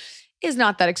right is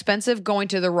not that expensive. Going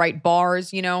to the right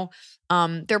bars, there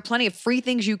are plenty of free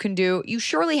things you can do. You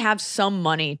surely have some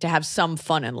money to have some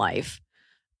fun in life.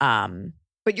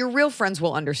 But your real friends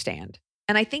will understand.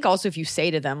 And I think also if you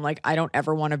say to them, like, I don't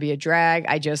ever want to be a drag.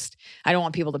 I don't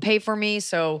want people to pay for me.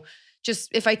 So just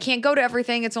if I can't go to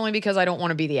everything, it's only because I don't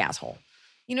want to be the asshole.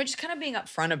 Just kind of being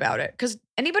upfront about it. Because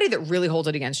anybody that really holds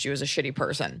it against you is a shitty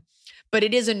person. But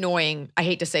it is annoying. I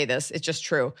hate to say this. It's just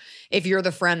true. If you're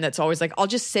the friend that's always like, I'll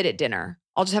just sit at dinner.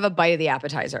 I'll just have a bite of the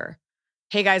appetizer.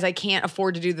 Hey guys, I can't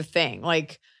afford to do the thing.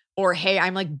 Or hey,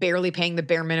 I'm like barely paying the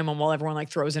bare minimum while everyone like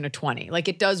throws in a 20. Like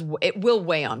it will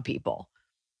weigh on people.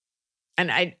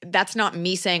 And that's not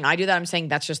me saying I do that. I'm saying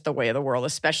that's just the way of the world,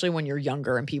 especially when you're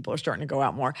younger and people are starting to go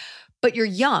out more. But you're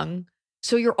young.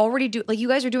 So you're already you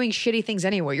guys are doing shitty things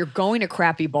anyway. You're going to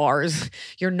crappy bars.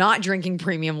 You're not drinking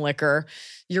premium liquor.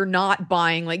 You're not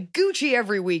buying like Gucci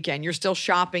every weekend. You're still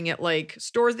shopping at like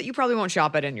stores that you probably won't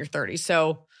shop at in your 30s.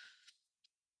 So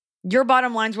your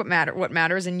bottom line's what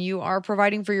matters, and you are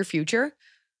providing for your future.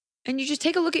 And you just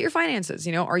take a look at your finances.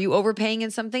 You know, are you overpaying in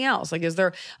something else? Like, is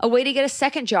there a way to get a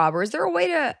second job, or is there a way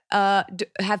to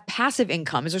have passive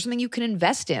income? Is there something you can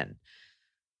invest in?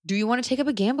 Do you want to take up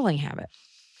a gambling habit?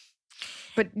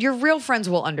 But your real friends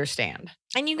will understand.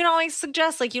 And you can always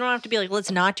suggest, like, you don't have to be like,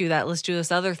 let's not do that. Let's do this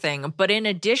other thing. But in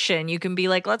addition, you can be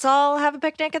like, let's all have a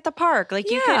picnic at the park. Like,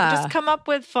 you can just come up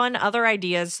with fun other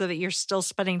ideas so that you're still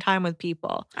spending time with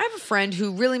people. I have a friend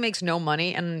who really makes no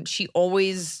money, and she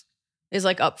always is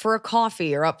like up for a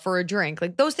coffee or up for a drink.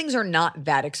 Like, those things are not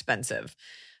that expensive.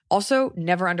 Also,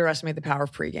 never underestimate the power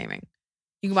of pre-gaming.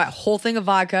 You can buy a whole thing of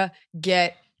vodka,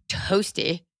 get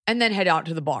toasty, and then head out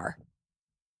to the bar.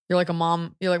 You're like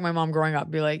my mom growing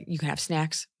up. Be like, you can have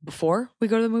snacks before we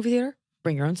go to the movie theater.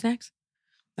 Bring your own snacks.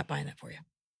 Not buying that for you.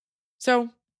 So,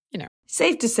 you know.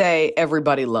 Safe to say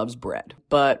everybody loves bread,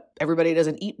 but everybody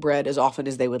doesn't eat bread as often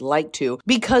as they would like to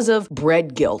because of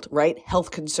bread guilt, right?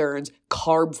 Health concerns,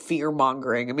 carb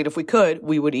fear-mongering. I mean, if we could,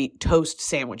 we would eat toast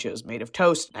sandwiches made of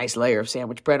toast, nice layer of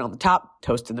sandwich bread on the top,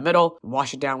 toast in the middle, and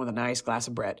wash it down with a nice glass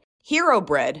of bread. Hero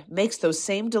Bread makes those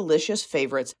same delicious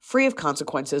favorites free of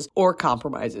consequences or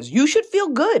compromises. You should feel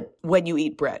good when you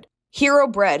eat bread. Hero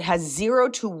Bread has 0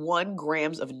 to 1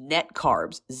 grams of net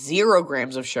carbs, 0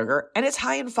 grams of sugar, and it's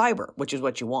high in fiber, which is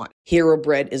what you want. Hero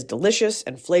Bread is delicious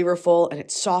and flavorful, and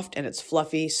it's soft and it's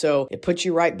fluffy, so it puts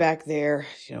you right back there,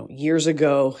 years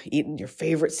ago, eating your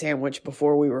favorite sandwich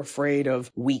before we were afraid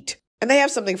of wheat. And they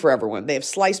have something for everyone. They have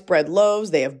sliced bread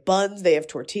loaves, they have buns, they have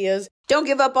tortillas. Don't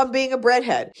give up on being a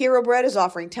breadhead. Hero Bread is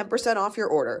offering 10% off your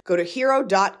order. Go to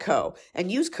hero.co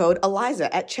and use code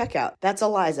ELIZA at checkout. That's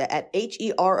ELIZA at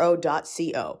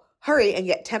HERO.co. Hurry and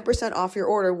get 10% off your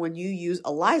order when you use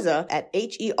ELIZA at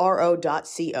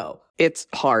HERO.co. It's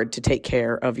hard to take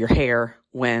care of your hair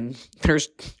when there's,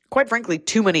 quite frankly,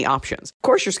 too many options. Of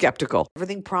course, you're skeptical.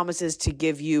 Everything promises to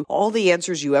give you all the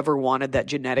answers you ever wanted that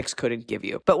genetics couldn't give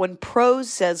you. But when Prose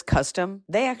says custom,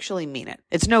 they actually mean it.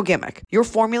 It's no gimmick. Your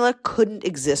formula couldn't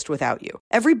exist without you.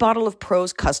 Every bottle of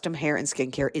Prose custom hair and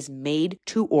skincare is made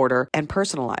to order and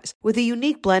personalized with a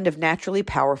unique blend of naturally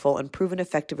powerful and proven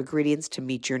effective ingredients to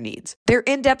meet your needs. Their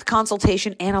in-depth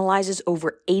consultation analyzes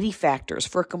over 80 factors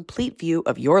for a complete view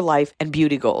of your life and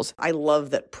beauty goals. I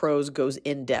love that Prose goes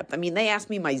in depth. I mean, they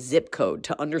asked me my zip code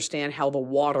to understand how the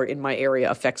water in my area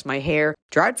affects my hair.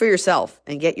 Try it for yourself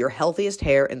and get your healthiest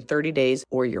hair in 30 days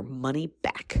or your money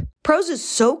back. Prose is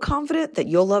so confident that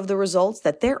you'll love the results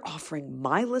that they're offering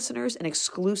my listeners an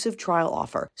exclusive trial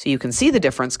offer so you can see the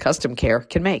difference custom care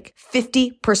can make.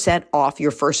 50% off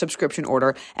your first subscription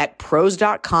order at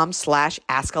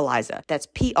prose.com/askeliza. That's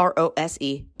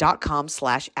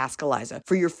prose.com/askeliza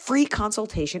for your free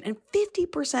consultation and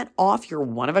 50% off your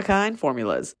one-of-a-kind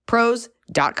formulas.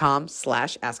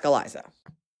 Prose.com/askeliza.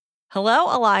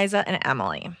 Hello, Eliza and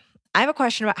Emily. I have a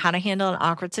question about how to handle an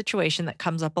awkward situation that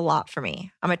comes up a lot for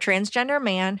me. I'm a transgender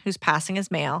man who's passing as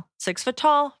male, 6 foot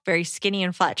tall, very skinny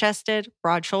and flat-chested,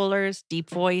 broad shoulders, deep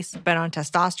voice, been on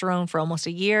testosterone for almost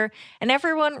a year, and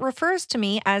everyone refers to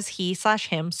me as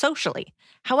he/him socially.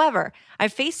 However,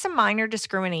 I've faced some minor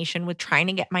discrimination with trying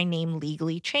to get my name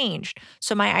legally changed,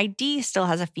 so my ID still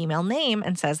has a female name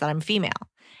and says that I'm female.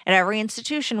 At every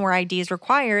institution where ID is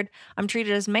required, I'm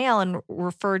treated as male and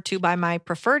referred to by my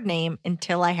preferred name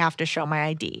until I have to show my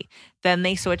ID. Then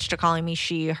they switch to calling me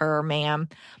she, her, ma'am.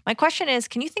 My question is,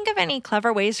 can you think of any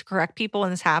clever ways to correct people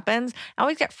when this happens? I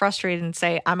always get frustrated and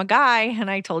say, I'm a guy, and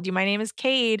I told you my name is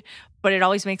Cade, but it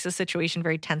always makes the situation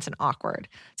very tense and awkward.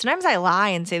 Sometimes I lie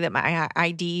and say that my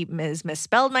ID has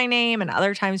misspelled my name, and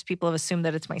other times people have assumed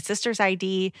that it's my sister's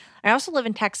ID. I also live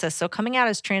in Texas, so coming out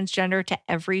as transgender to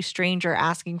every stranger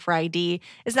asking for ID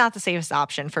is not the safest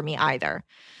option for me either.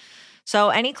 So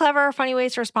any clever or funny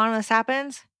ways to respond when this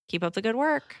happens? Keep up the good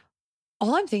work.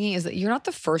 All I'm thinking is that you're not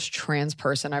the first trans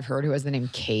person I've heard who has the name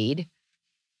Cade.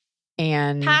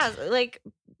 And I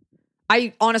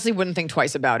honestly wouldn't think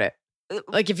twice about it.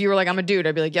 Like if you were like, I'm a dude,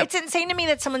 I'd be like, yep. It's insane to me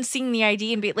that someone's seeing the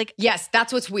ID and be like, yes,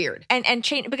 that's what's weird. And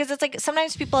change, because it's like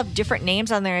sometimes people have different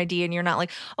names on their ID and you're not like,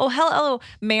 oh, hello,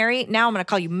 Mary. Now I'm going to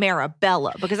call you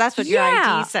Marabella because that's what your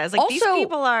ID says. Like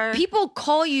also, people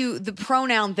call you the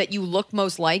pronoun that you look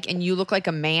most like and you look like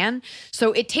a man.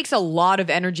 So it takes a lot of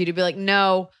energy to be like,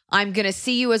 no, I'm going to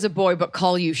see you as a boy, but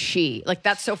call you she. Like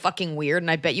that's so fucking weird. And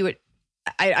I bet you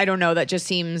I don't know. That just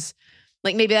seems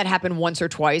like maybe that happened once or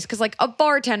twice because like a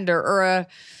bartender or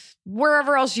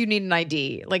wherever else you need an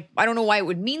ID. Like, I don't know why it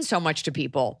would mean so much to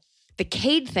people. The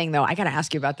Cade thing, though, I got to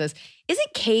ask you about this.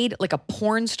 Isn't Cade like a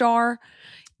porn star?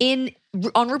 On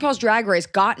RuPaul's Drag Race,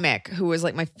 Gottmik, who was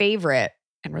like my favorite,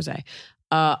 and Rosé,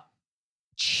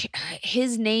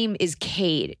 his name is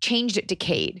Cade. Changed it to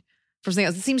Cade from something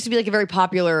else. It seems to be like a very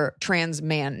popular trans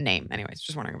man name. Anyways,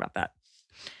 just wondering about that.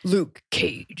 Luke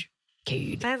Cage.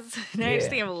 Cade. That's nice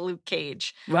thing of Luke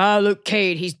Cage. Well, Luke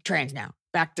Cade, he's trans now.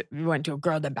 We went to a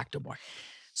girl, then back to a boy.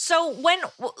 So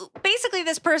basically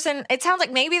this person, it sounds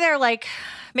like maybe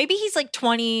he's like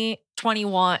 20,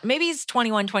 21, maybe he's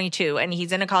 21, 22, and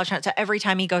he's in a college town. So every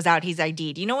time he goes out, he's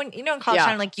ID'd. In college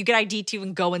town, like you get ID'd to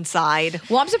even go inside.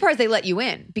 Well, I'm surprised they let you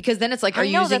in because then it's like, are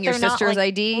you using your sister's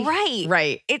ID?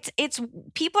 Right. It's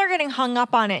people are getting hung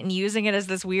up on it and using it as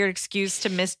this weird excuse to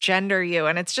misgender you.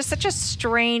 And it's just such a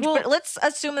strange, but let's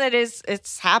assume that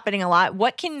it's happening a lot.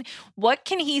 What can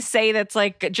he say that's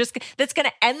like that's going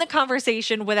to end the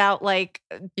conversation without like,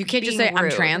 you can't just say rude.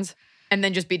 I'm trans and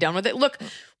then just be done with it. Look,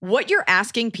 what you're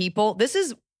asking people, this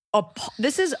is a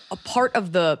part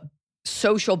of the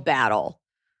social battle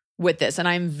with this. And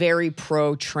I'm very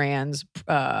pro-trans.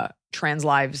 Trans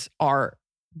lives are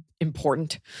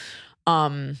important.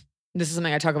 This is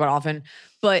something I talk about often.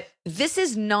 But this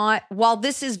is not, while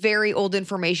this is very old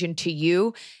information to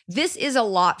you, this is a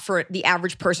lot for the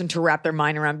average person to wrap their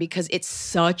mind around because it's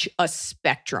such a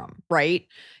spectrum, right?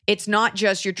 It's not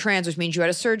just you're trans, which means you had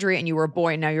a surgery and you were a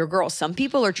boy and now you're a girl. Some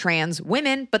people are trans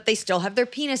women, but they still have their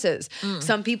penises.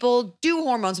 Some people do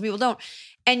hormones, some people don't.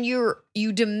 And you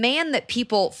demand that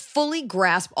people fully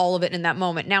grasp all of it in that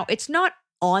moment. Now, it's not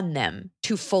on them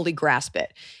to fully grasp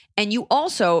it. And you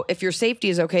also, if your safety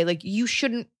is okay, like you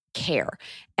shouldn't care.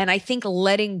 And I think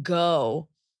letting go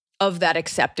of that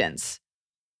acceptance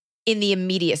in the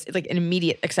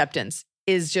immediate acceptance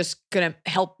is just going to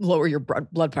help lower your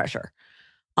blood pressure.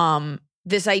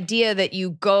 This idea that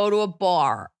you go to a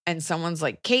bar and someone's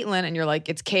like, Caitlin, and you're like,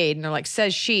 it's Cade. And they're like,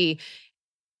 says she,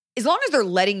 as long as they're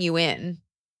letting you in,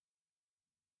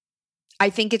 I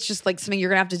think it's just like something you're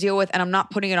going to have to deal with. And I'm not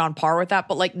putting it on par with that,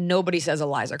 but like nobody says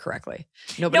Eliza correctly.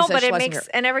 Nobody says but it makes,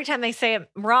 and every time they say it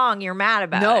wrong, you're mad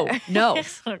about it. No.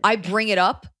 I bring it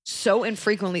up so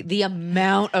infrequently, the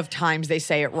amount of times they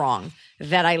say it wrong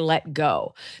that I let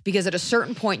go. Because at a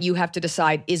certain point, you have to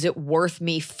decide, is it worth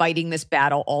me fighting this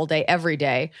battle all day, every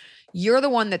day? You're the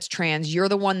one that's trans. You're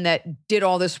the one that did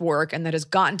all this work and that has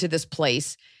gotten to this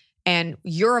place. And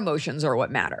your emotions are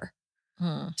what matter.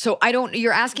 So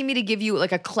you're asking me to give you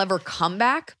like a clever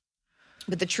comeback,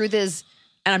 but the truth is,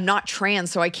 and I'm not trans,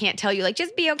 so I can't tell you like,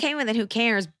 just be okay with it, who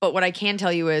cares? But what I can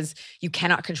tell you is you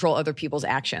cannot control other people's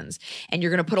actions. And you're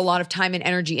going to put a lot of time and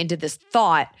energy into this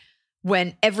thought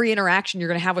when every interaction you're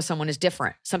going to have with someone is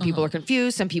different. Some people are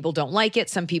confused. Some people don't like it.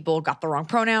 Some people got the wrong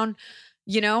pronoun,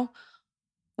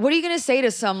 What are you going to say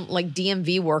to some like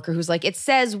DMV worker who's like, it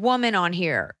says woman on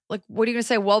here? Like, what are you going to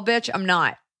say? Well, bitch, I'm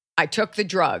not. I took the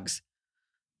drugs.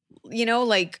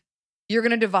 Like you're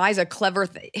going to devise a clever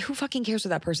thing. Who fucking cares what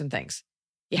that person thinks?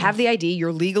 You have the ID,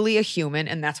 you're legally a human,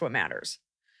 and that's what matters.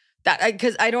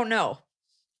 Because I don't know.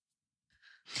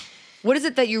 What is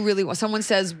it that you really want? Someone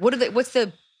says, what's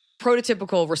the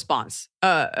prototypical response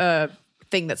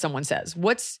thing that someone says?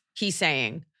 What's he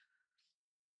saying?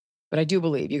 But I do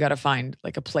believe you got to find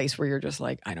like a place where you're just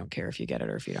like, I don't care if you get it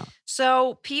or if you don't.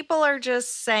 So people are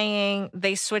just saying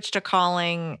they switched to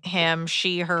calling him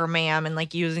she, her, ma'am, and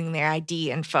like using their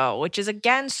ID info, which is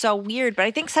again so weird. But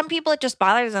I think some people it just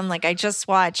bothers them. Like I just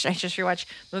rewatched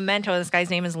Memento. This guy's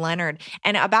name is Leonard.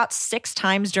 And about 6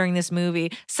 times during this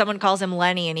movie, someone calls him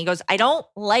Lenny and he goes, I don't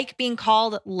like being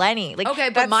called Lenny. Like, okay,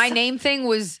 but my name thing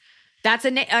was, that's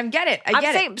a name. I get it. I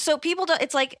get it. So people don't,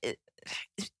 it's like,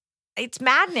 it's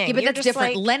maddening. Yeah, but You're that's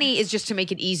different. like, Lenny is just to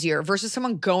make it easier versus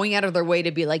someone going out of their way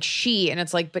to be like she. And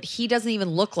it's like, but he doesn't even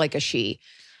look like a she.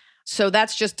 So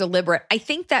that's just deliberate. I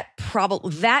think that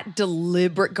that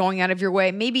deliberate going out of your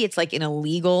way, maybe it's like an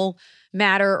illegal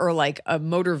matter or like a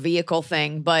motor vehicle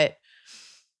thing, but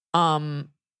then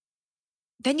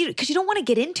because you don't want to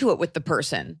get into it with the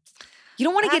person. You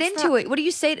don't want to get into it. What do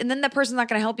you say? And then that person's not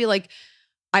going to help you. Like,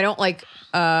 I don't like,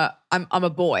 I'm a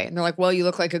boy. And they're like, well, you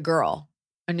look like a girl.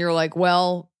 And you're like,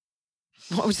 well,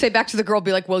 I would say back to the girl,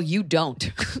 be like, well, you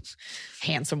don't,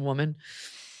 handsome woman.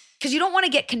 Because you don't want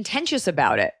to get contentious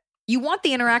about it. You want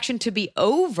the interaction to be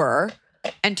over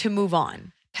and to move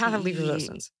on. Path of least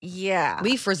resistance. Yeah.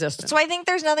 Least resistance. So I think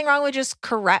there's nothing wrong with just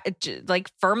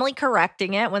firmly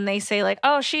correcting it when they say like,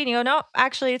 oh, she, and you go, no,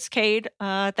 actually it's Cade.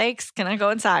 Thanks. Can I go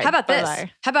inside? How about this?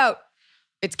 Bye-bye. How about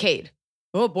it's Cade?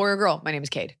 Oh, boy or girl? My name is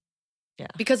Cade. Yeah.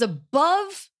 Because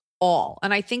above all.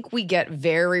 And I think we get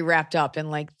very wrapped up in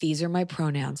like, these are my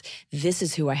pronouns. This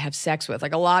is who I have sex with.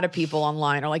 Like a lot of people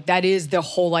online are like, that is the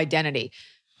whole identity.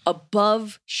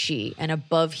 Above she and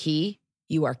above he,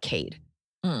 you are Cade.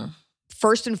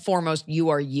 First and foremost, you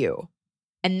are you.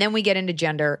 And then we get into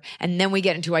gender, and then we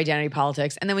get into identity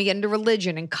politics, and then we get into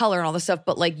religion and color and all this stuff.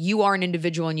 But like, you are an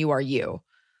individual and you are you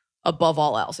above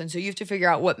all else. And so you have to figure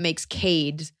out what makes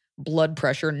Cade's blood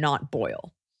pressure not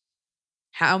boil.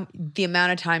 The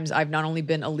amount of times I've not only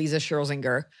been Eliza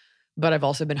Scherzinger, but I've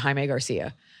also been Jaime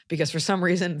Garcia, because for some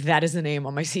reason that is the name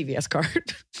on my CVS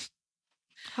card.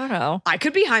 I don't know. I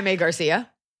could be Jaime Garcia.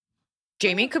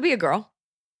 Jamie could be a girl,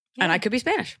 and I could be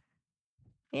Spanish.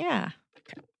 Yeah.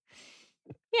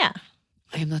 Yeah.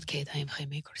 I am not Cade. I am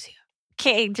Jaime Garcia.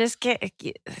 Okay, just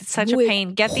it's such a Muy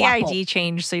pain. Get the guapo. ID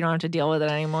changed so you don't have to deal with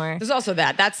it anymore. There's also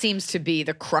that. That seems to be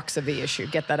the crux of the issue.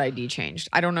 Get that ID changed.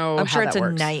 I don't know I'm how sure that it's a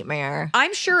works. nightmare.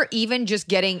 I'm sure even just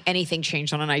getting anything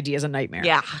changed on an ID is a nightmare.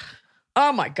 Yeah.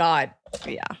 Oh my God.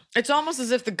 Yeah. It's almost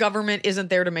as if the government isn't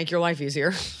there to make your life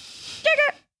easier.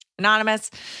 Anonymous.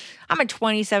 I'm a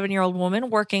 27-year-old woman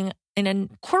working in a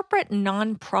corporate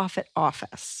nonprofit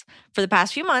office. For the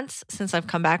past few months, since I've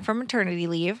come back from maternity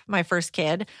leave, my first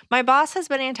kid, my boss has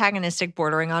been antagonistic,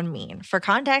 bordering on mean. For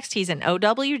context, he's an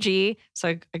OWG, so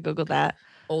I Googled that.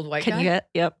 Old white Can guy? you get?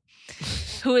 Yep.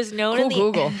 Who is known Cool in the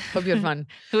Google. Hope you had fun.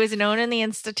 who is known in the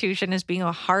institution as being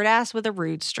a hard ass with a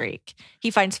rude streak.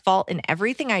 He finds fault in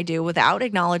everything I do without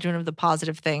acknowledgement of the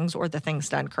positive things or the things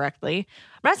done correctly.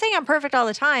 I'm not saying I'm perfect all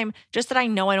the time, just that I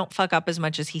know I don't fuck up as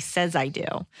much as he says I do.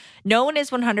 No one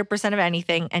is 100% of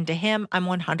anything, and to him, I'm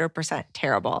 100%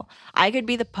 terrible. I could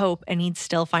be the Pope and he'd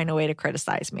still find a way to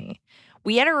criticize me.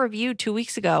 We had a review 2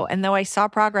 weeks ago, and though I saw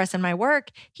progress in my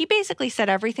work, he basically said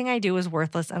everything I do is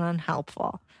worthless and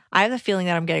unhelpful. I have the feeling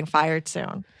that I'm getting fired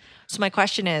soon. So my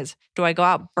question is, do I go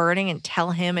out burning and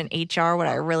tell him and HR what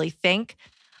I really think?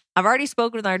 I've already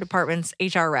spoken with our department's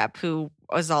HR rep, who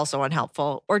was also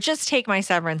unhelpful, or just take my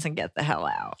severance and get the hell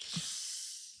out.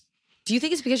 Do you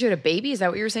think it's because you had a baby? Is that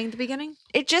what you were saying at the beginning?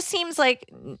 It just seems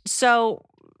like, so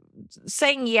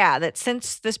saying, yeah, that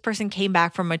since this person came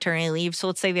back from maternity leave, so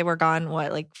let's say they were gone,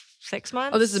 what, like 6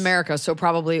 months? Oh, this is America, so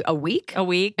probably a week? A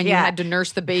week, And yeah. you had to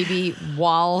nurse the baby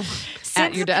while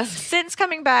at your desk? Since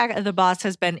coming back, the boss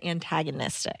has been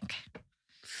antagonistic.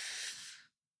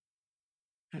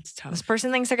 That's tough. This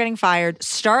person thinks they're getting fired.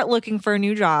 Start looking for a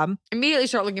new job. Immediately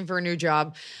start looking for a new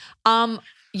job.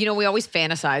 You know, we always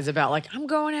fantasize about like, I'm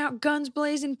going out guns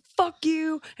blazing, fuck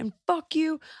you, and fuck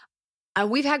you.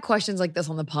 We've had questions like this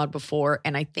on the pod before,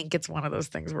 and I think it's one of those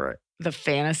things where the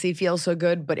fantasy feels so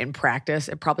good, but in practice,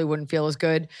 it probably wouldn't feel as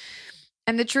good.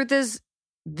 And the truth is,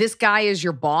 this guy is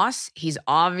your boss. He's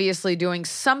obviously doing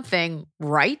something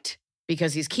right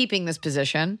because he's keeping this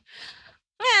position.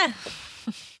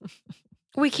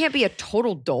 We can't be a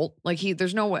total dolt. Like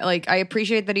there's no way. Like I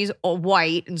appreciate that he's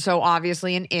white and so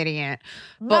obviously an idiot.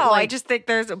 But No, like, I just think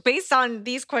based on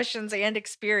these questions and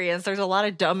experience, there's a lot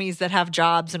of dummies that have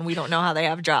jobs and we don't know how they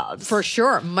have jobs. for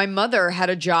sure. My mother had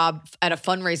a job at a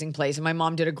fundraising place and my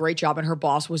mom did a great job and her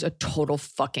boss was a total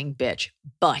fucking bitch.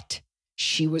 But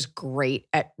she was great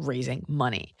at raising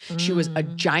money. She was a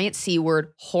giant C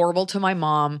word, horrible to my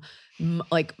mom,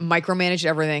 like micromanaged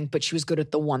everything, but she was good at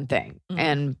the one thing.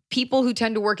 And people who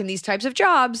tend to work in these types of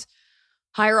jobs,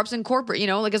 higher ups in corporate, you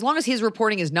know, like as long as he's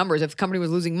reporting his numbers, if the company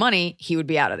was losing money, he would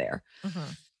be out of there.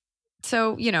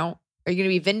 So, you know, are you going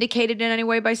to be vindicated in any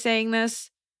way by saying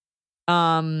this?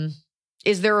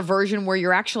 Is there a version where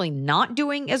you're actually not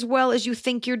doing as well as you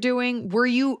think you're doing?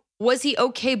 Was he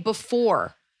okay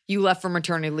before you left for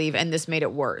maternity leave and this made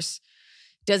it worse?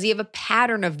 Does he have a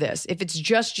pattern of this? If it's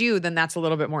just you, then that's a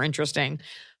little bit more interesting.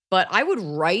 But I would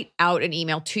write out an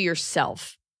email to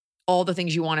yourself, all the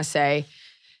things you want to say.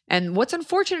 And what's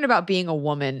unfortunate about being a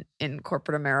woman in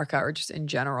corporate America or just in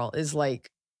general is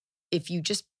like, if you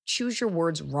just choose your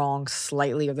words wrong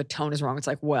slightly or the tone is wrong, it's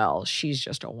like, well, she's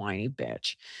just a whiny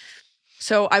bitch.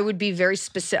 So I would be very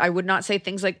specific. I would not say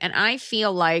things like, and I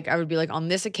feel like, I would be like, on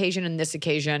this occasion and this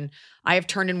occasion, I have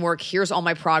turned in work. Here's all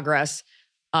my progress.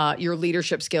 Your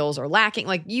leadership skills are lacking.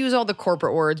 Like, use all the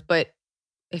corporate words. But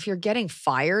if you're getting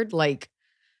fired, like,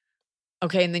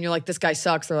 okay, and then you're like, this guy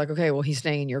sucks. They're like, okay, well, he's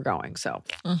staying and you're going. So.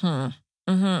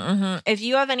 If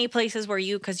you have any places where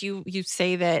because you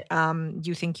say that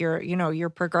you think you're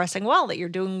progressing well, that you're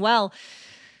doing well,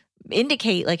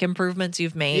 indicate like improvements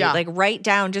you've made. Yeah. Like write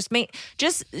down, just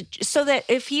so that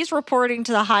if he's reporting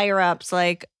to the higher ups,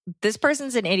 like this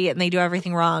person's an idiot and they do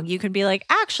everything wrong, you can be like,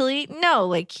 actually, no,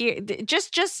 like here,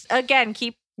 just again,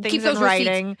 keep things in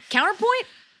writing. Receipts. Counterpoint,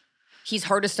 he's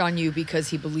hardest on you because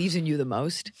he believes in you the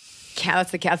most.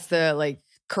 That's the like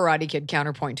Karate Kid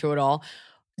counterpoint to it all.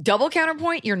 Double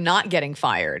counterpoint, you're not getting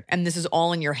fired. And this is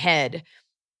all in your head.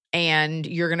 And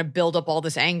you're going to build up all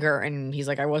this anger. And he's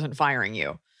like, I wasn't firing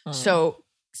you. So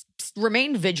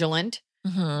remain vigilant,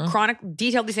 chronic,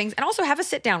 detail these things, and also have a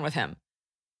sit down with him.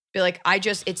 Be like,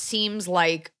 it seems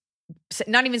like,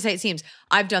 not even say it seems,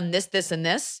 I've done this, this, and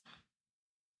this.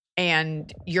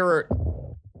 And you're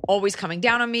always coming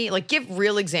down on me. Like, give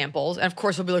real examples. And of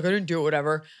course, he'll be like, I didn't do it,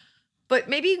 whatever. But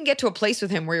maybe you can get to a place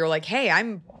with him where you're like, hey,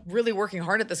 I'm really working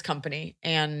hard at this company.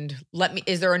 And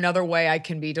is there another way I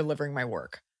can be delivering my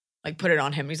work? Like, put it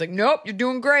on him. He's like, nope, you're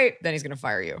doing great. Then he's going to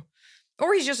fire you.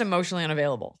 Or he's just emotionally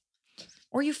unavailable.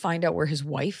 Or you find out where his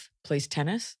wife plays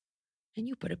tennis and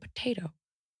you put a potato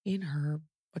in her,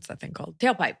 what's that thing called?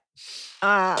 Tailpipe.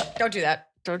 Don't do that.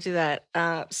 Don't do that.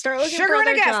 Start looking Sugar for in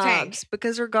a other gas jobs, tank.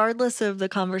 because regardless of the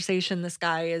conversation, this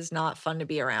guy is not fun to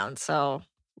be around. So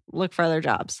look for other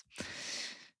jobs.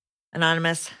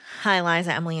 Anonymous. Hi,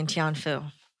 Liza, Emily, and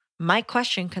Tianfu. My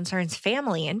question concerns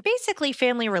family and basically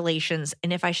family relations,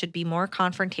 and if I should be more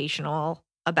confrontational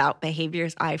about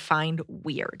behaviors I find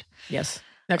weird. Yes.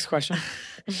 Next question.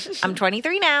 I'm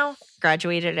 23 now,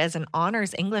 graduated as an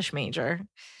honors English major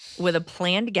with a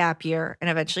planned gap year and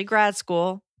eventually grad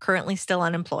school, currently still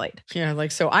unemployed. Yeah,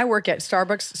 like, so I work at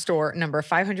Starbucks store number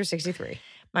 563.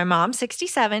 My mom,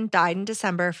 67, died in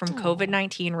December from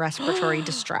COVID-19 respiratory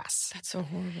distress. That's so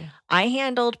horrible. I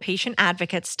handled patient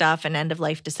advocate stuff and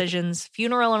end-of-life decisions,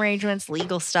 funeral arrangements,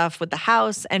 legal stuff with the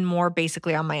house, and more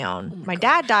basically on my own. My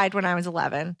dad died when I was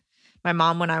 11. My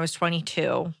mom when I was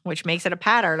 22, which makes it a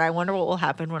pattern. I wonder what will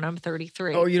happen when I'm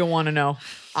 33. Oh, you don't want to know.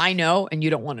 I know, and you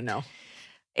don't want to know.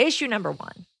 Issue number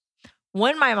 1.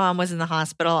 When my mom was in the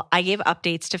hospital, I gave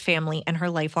updates to family and her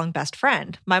lifelong best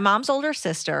friend. My mom's older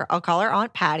sister, I'll call her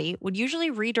Aunt Patty, would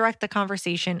usually redirect the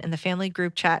conversation in the family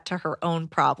group chat to her own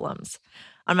problems.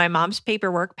 On my mom's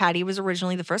paperwork, Patty was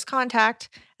originally the first contact,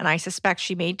 and I suspect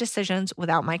she made decisions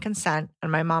without my consent,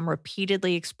 and my mom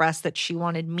repeatedly expressed that she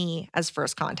wanted me as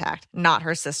first contact, not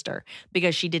her sister,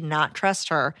 because she did not trust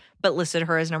her, but listed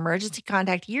her as an emergency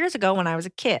contact years ago when I was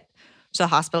a kid. So the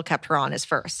hospital kept her on as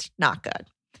first. Not good.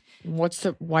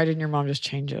 Why didn't your mom just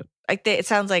change it? It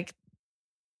sounds like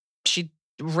she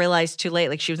realized too late.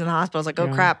 Like, she was in the hospital. I was like,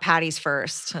 oh crap, Patty's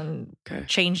first, and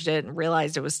changed it and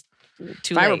realized it was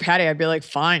too late. If I were Patty, I'd be like,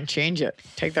 fine, change it.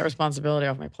 Take that responsibility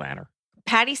off my planner.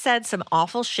 Patty said some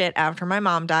awful shit after my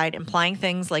mom died, implying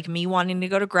things like me wanting to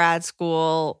go to grad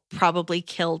school probably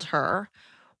killed her,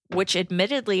 which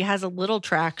admittedly has a little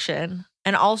traction,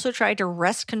 and also tried to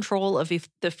wrest control of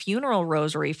the funeral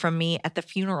rosary from me at the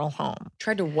funeral home.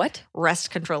 Tried to what? Wrest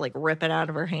control, like rip it out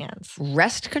of her hands.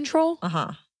 Rest control?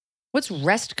 Uh-huh. What's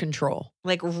rest control?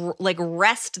 Like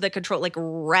wrest the control, like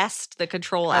wrest the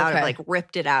control out of, like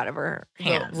ripped it out of her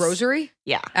hands. The rosary?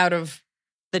 Yeah. Out of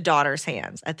the daughter's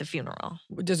hands at the funeral.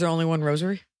 Is there only one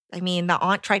rosary? I mean, the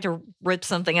aunt tried to rip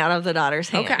something out of the daughter's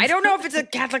hands. Okay, I don't know if it's a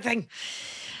Catholic thing.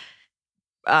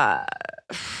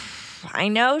 I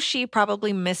know she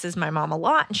probably misses my mom a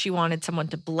lot and she wanted someone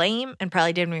to blame and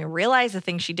probably didn't even realize the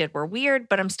things she did were weird,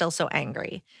 but I'm still so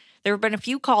angry. There have been a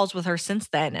few calls with her since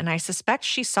then, and I suspect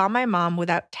she saw my mom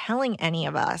without telling any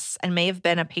of us and may have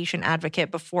been a patient advocate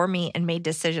before me and made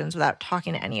decisions without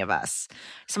talking to any of us.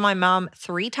 Saw my mom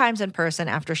 3 times in person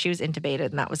after she was intubated,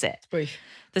 and that was it. Oy.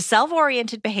 The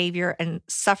self-oriented behavior and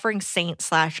suffering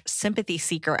saint/sympathy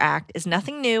seeker act is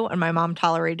nothing new, and my mom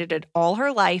tolerated it all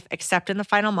her life except in the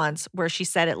final months, where she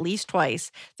said at least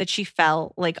twice that she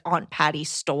felt like Aunt Patty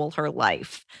stole her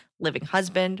life. Living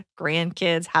husband,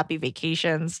 grandkids, happy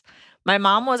vacations. My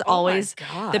mom was always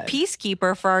the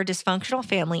peacekeeper for our dysfunctional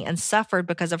family and suffered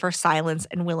because of her silence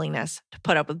and willingness to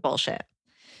put up with bullshit.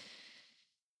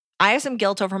 I have some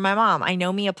guilt over my mom. I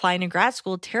know me applying to grad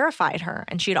school terrified her,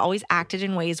 and she had always acted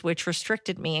in ways which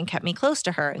restricted me and kept me close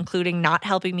to her, including not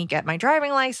helping me get my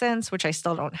driving license, which I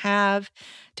still don't have,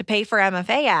 to pay for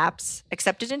MFA apps,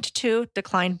 accepted into 2,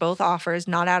 declined both offers,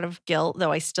 not out of guilt,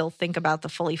 though I still think about the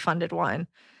fully funded one.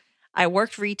 I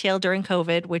worked retail during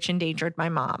COVID, which endangered my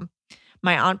mom.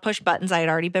 My aunt pushed buttons I had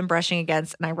already been brushing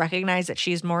against, and I recognize that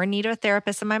she is more in need of a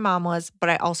therapist than my mom was, but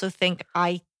I also think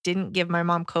I didn't give my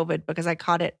mom COVID because I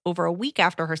caught it over a week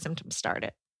after her symptoms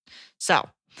started. So,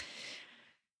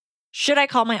 should I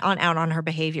call my aunt out on her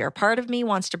behavior? Part of me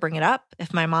wants to bring it up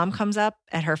if my mom comes up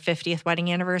at her 50th wedding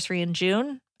anniversary in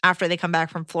June, after they come back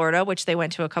from Florida, which they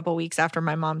went to a couple weeks after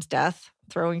my mom's death,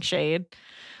 throwing shade.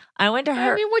 I went to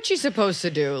her. I mean, what's she supposed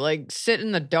to do? Like, sit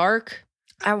in the dark?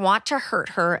 I want to hurt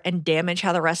her and damage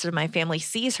how the rest of my family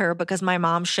sees her because my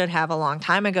mom should have a long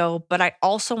time ago, but I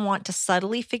also want to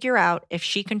subtly figure out if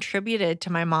she contributed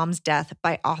to my mom's death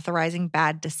by authorizing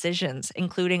bad decisions,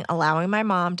 including allowing my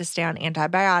mom to stay on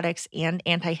antibiotics and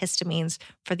antihistamines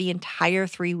for the entire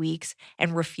 3 weeks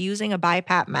and refusing a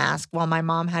BiPAP mask while my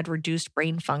mom had reduced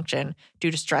brain function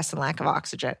due to stress and lack of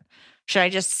oxygen. Should I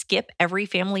just skip every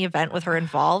family event with her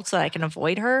involved so that I can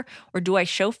avoid her? Or do I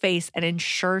show face and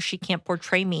ensure she can't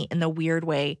portray me in the weird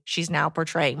way she's now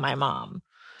portraying my mom?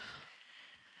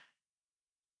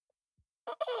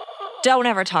 Don't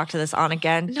ever talk to this aunt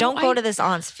again. No, Don't go to this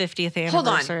aunt's 50th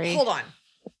anniversary. Hold on.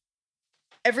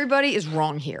 Everybody is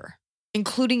wrong here,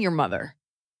 including your mother.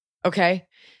 Okay?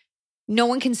 No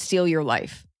one can steal your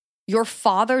life. Your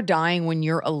father dying when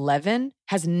you're 11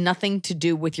 has nothing to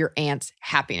do with your aunt's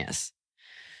happiness.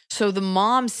 So the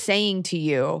mom saying to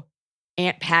you,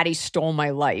 Aunt Patty stole my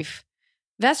life,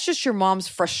 that's just your mom's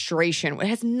frustration. It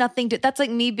has nothing to, that's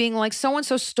like me being like,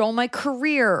 so-and-so stole my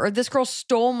career or this girl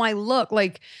stole my look.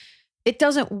 Like, it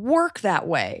doesn't work that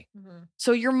way. Mm-hmm.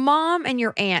 So your mom and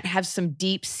your aunt have some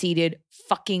deep-seated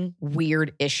fucking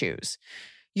weird issues.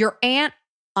 Your aunt,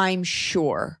 I'm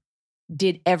sure,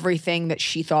 did everything that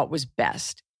she thought was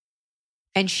best.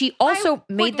 And she also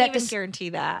made that decision. Guarantee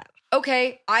that.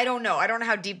 Okay, I don't know. I don't know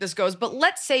how deep this goes, but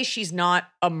let's say she's not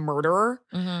a murderer.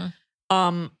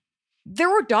 Mm-hmm. There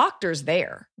were doctors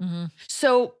there. Mm-hmm.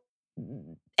 So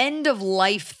end of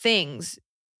life things,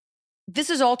 this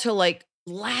is all to like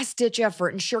last ditch effort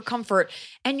and sure comfort.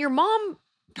 And your mom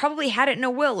probably had it in a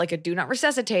will, like a do not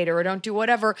resuscitate or don't do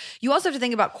whatever. You also have to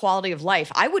think about quality of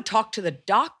life. I would talk to the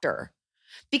doctor.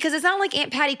 Because it's not like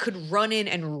Aunt Patty could run in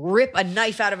and rip a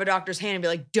knife out of a doctor's hand and be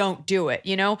like, don't do it,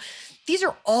 you know? These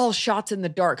are all shots in the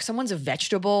dark. Someone's a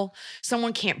vegetable.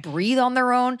 Someone can't breathe on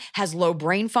their own, has low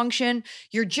brain function.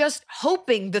 You're just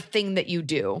hoping the thing that you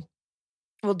do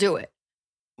will do it.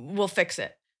 We'll fix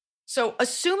it. So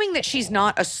assuming that she's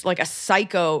not a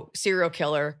psycho serial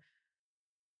killer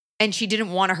and she didn't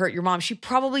want to hurt your mom, she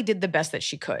probably did the best that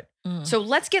she could. Mm. So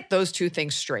let's get those two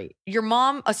things straight. Your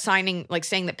mom saying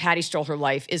that Patty stole her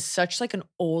life is such like an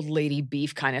old lady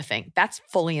beef kind of thing. That's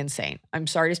fully insane. I'm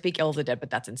sorry to speak ill of the dead, but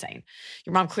that's insane.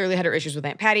 Your mom clearly had her issues with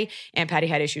Aunt Patty. Aunt Patty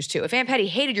had issues too. If Aunt Patty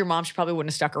hated your mom, she probably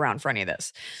wouldn't have stuck around for any of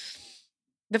this.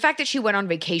 The fact that she went on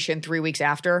vacation 3 weeks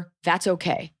after, that's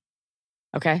okay.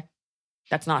 Okay?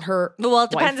 That's not her. Well,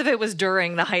 it depends if it was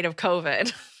during the height of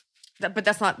COVID. But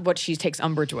that's not what she takes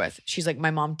umbrage with. She's like,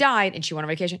 my mom died and she went on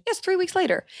vacation. Yes, 3 weeks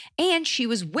later. And she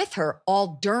was with her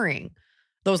all during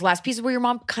those last pieces where your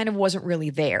mom kind of wasn't really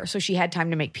there. So she had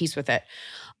time to make peace with it.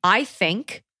 I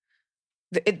think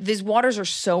these waters are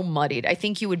so muddied. I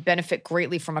think you would benefit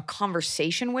greatly from a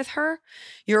conversation with her.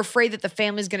 You're afraid that the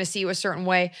family's going to see you a certain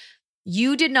way.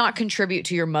 You did not contribute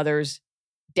to your mother's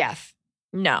death.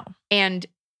 No. And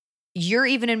you're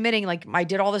even admitting, like, I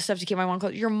did all this stuff to keep my mom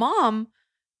close. Your mom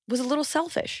was a little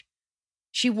selfish.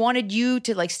 She wanted you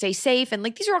to like stay safe. And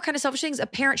like, these are all kind of selfish things. A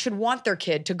parent should want their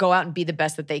kid to go out and be the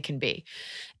best that they can be.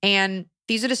 And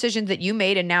these are decisions that you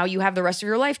made. And now you have the rest of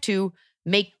your life to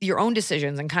make your own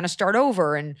decisions and kind of start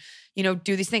over and, you know,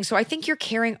 do these things. So I think you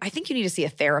need to see a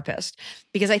therapist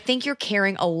because I think you're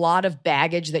carrying a lot of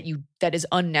baggage that is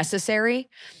unnecessary.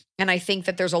 And I think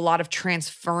that there's a lot of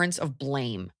transference of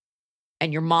blame.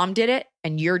 And your mom did it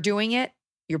and you're doing it.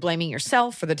 You're blaming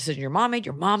yourself for the decision your mom made.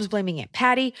 Your mom's blaming Aunt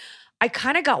Patty. I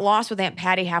kind of got lost with Aunt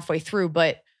Patty halfway through,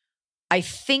 but I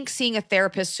think seeing a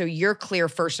therapist so you're clear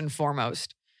first and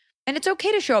foremost. And it's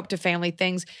okay to show up to family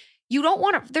things. You don't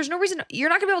want to, there's no reason, you're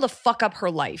not going to be able to fuck up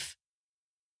her life.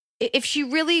 If she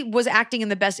really was acting in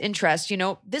the best interest, you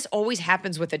know, this always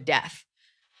happens with a death.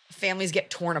 Families get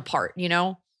torn apart, you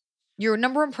know? Your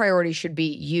number one priority should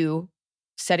be you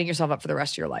setting yourself up for the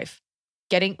rest of your life.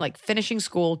 Finishing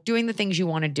school, doing the things you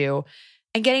want to do,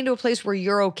 and getting to a place where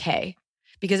you're okay.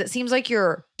 Because it seems like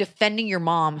you're defending your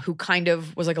mom who kind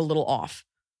of was like a little off.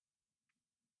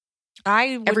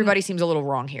 Everybody seems a little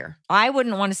wrong here. I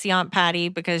wouldn't want to see Aunt Patty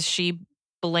because she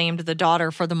blamed the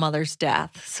daughter for the mother's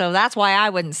death. So that's why I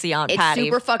wouldn't see Aunt Patty. It's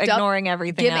super fucked up. Ignoring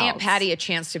everything Give else. Aunt Patty a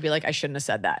chance to be like, I shouldn't have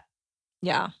said that.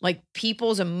 Yeah. Like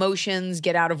people's emotions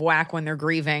get out of whack when they're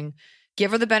grieving.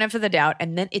 Give her the benefit of the doubt,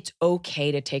 and then it's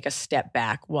okay to take a step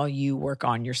back while you work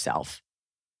on yourself.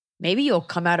 Maybe you'll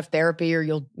come out of therapy or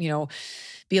you'll, you know,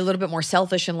 be a little bit more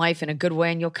selfish in life in a good way,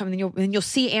 and you'll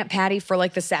see Aunt Patty for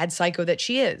like the sad psycho that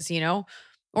she is, you know,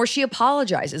 or she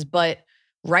apologizes. But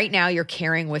right now you're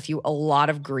carrying with you a lot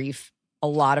of grief, a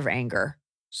lot of anger.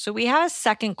 So we have a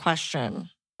second question.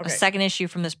 a second issue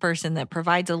from this person that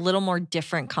provides a little more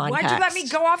different context. Why'd you let me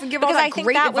go off and give all Because that I think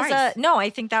great that advice? was I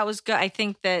think that was good. I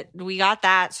think that we got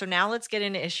that. So now let's get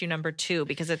into issue number 2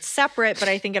 because it's separate, but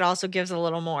I think it also gives a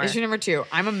little more. Issue number 2.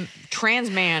 I'm a trans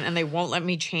man and they won't let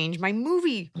me change my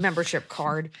movie membership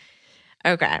card.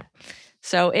 Okay.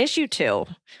 So issue 2,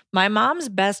 my mom's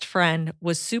best friend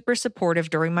was super supportive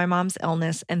during my mom's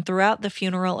illness and throughout the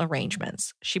funeral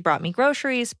arrangements. She brought me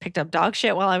groceries, picked up dog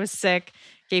shit while I was sick,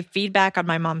 gave feedback on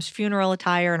my mom's funeral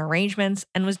attire and arrangements,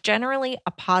 and was generally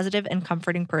a positive and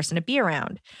comforting person to be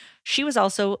around. She was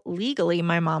also legally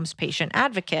my mom's patient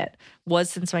advocate, was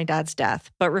since my dad's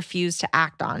death, but refused to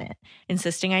act on it,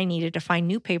 insisting I needed to find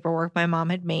new paperwork my mom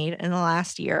had made in the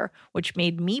last year, which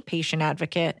made me patient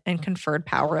advocate and conferred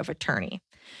power of attorney.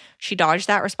 She dodged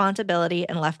that responsibility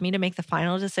and left me to make the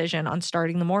final decision on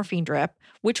starting the morphine drip,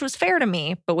 which was fair to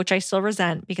me, but which I still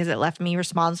resent because it left me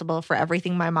responsible for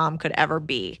everything my mom could ever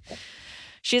be.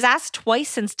 She has asked twice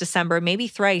since December, maybe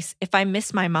thrice, if I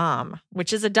miss my mom,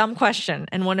 which is a dumb question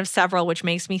and one of several which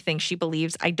makes me think she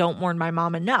believes I don't mourn my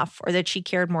mom enough or that she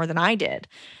cared more than I did.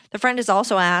 The friend has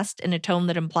also asked, in a tone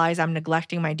that implies I'm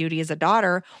neglecting my duty as a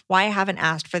daughter, why I haven't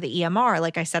asked for the EMR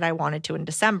like I said I wanted to in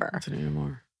December. What's an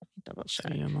EMR? Double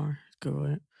check. EMR. Google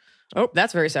it. Oh,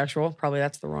 that's very sexual. Probably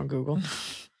that's the wrong Google.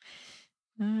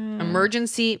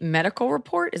 Emergency medical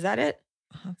report. Is that it?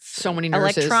 So many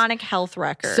nurses. Electronic health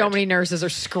record. So many nurses are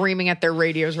screaming at their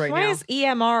radios right Why now. is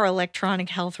EMR electronic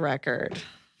health record?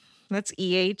 That's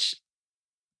EH.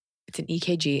 It's an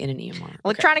EKG and an EMR.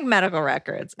 Electronic medical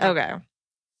records. Okay.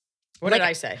 What did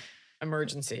I say?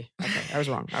 Emergency. Okay, I was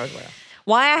wrong. I was way off.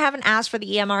 Why I haven't asked for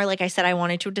the EMR like I said I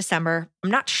wanted to in December,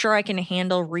 I'm not sure I can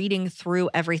handle reading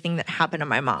through everything that happened to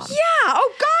my mom. Yeah.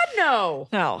 Oh, God, no.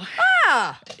 No.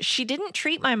 Ah. She didn't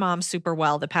treat my mom super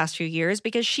well the past few years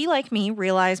because she, like me,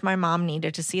 realized my mom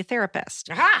needed to see a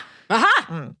therapist. Aha.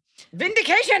 Aha.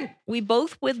 Vindication. We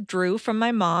both withdrew from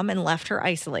my mom and left her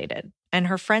isolated, and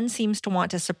her friend seems to want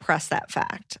to suppress that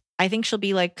fact. I think she'll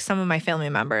be like some of my family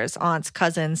members, aunts,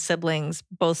 cousins, siblings,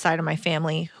 both sides of my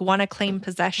family, who want to claim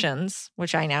possessions,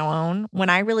 which I now own,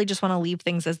 when I really just want to leave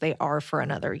things as they are for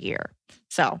another year.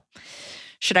 So,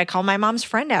 should I call my mom's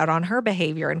friend out on her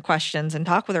behavior and questions and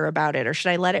talk with her about it, or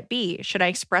should I let it be? Should I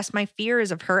express my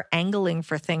fears of her angling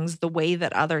for things the way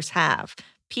that others have?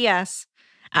 P.S.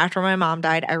 After my mom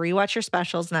died, I rewatched your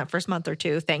specials in that first month or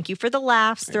two. Thank you for the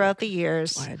laughs throughout the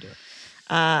years. Why I do it.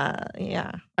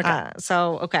 Yeah. Okay.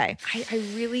 Okay.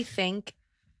 I really think,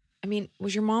 I mean,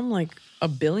 was your mom like a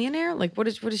billionaire? Like, what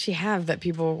does she have that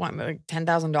people want? Like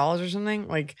 $10,000 or something?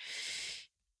 Like,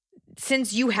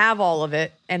 since you have all of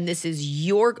it and this is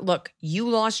look, you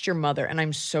lost your mother and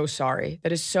I'm so sorry.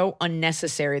 That is so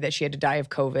unnecessary that she had to die of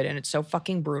COVID and it's so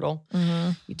fucking brutal.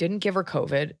 Mm-hmm. You didn't give her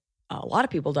COVID. A lot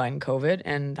of people died in COVID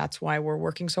and that's why we're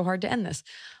working so hard to end this.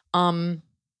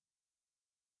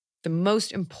 The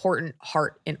most important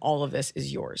heart in all of this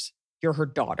is yours. You're her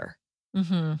daughter.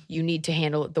 Mm-hmm. You need to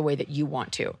handle it the way that you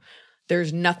want to.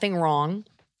 There's nothing wrong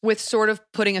with sort of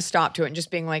putting a stop to it and just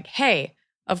being like, hey,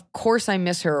 of course I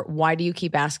miss her. Why do you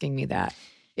keep asking me that?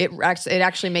 It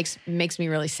actually makes me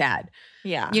really sad.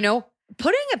 Yeah. You know,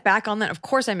 putting it back on that, of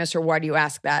course I miss her. Why do you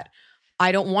ask that?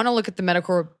 I don't want to look at the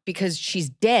medical because she's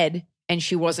dead and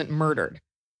she wasn't murdered.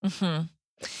 Mm-hmm.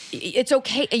 It's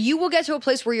okay. You will get to a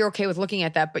place where you're okay with looking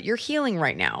at that, but you're healing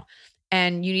right now.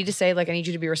 And you need to say, like, I need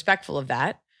you to be respectful of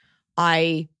that.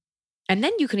 And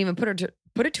then you can even put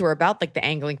it to her about like the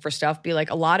angling for stuff. Be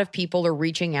like, a lot of people are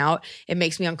reaching out. It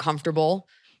makes me uncomfortable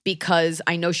because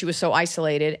I know she was so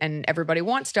isolated and everybody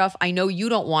wants stuff. I know you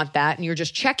don't want that. And you're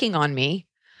just checking on me.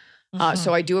 Mm-hmm.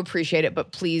 So I do appreciate it,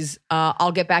 but please,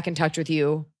 I'll get back in touch with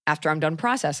you after I'm done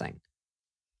processing.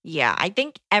 Yeah, I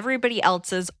think everybody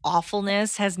else's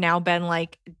awfulness has now been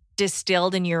like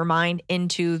distilled in your mind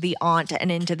into the aunt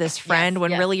and into this friend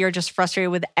when really you're just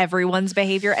frustrated with everyone's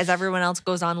behavior as everyone else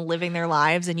goes on living their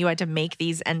lives and you had to make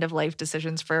these end of life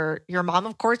decisions for your mom.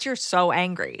 Of course, you're so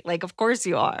angry. Like, of course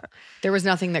you are. There was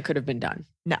nothing that could have been done.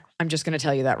 No. I'm just going to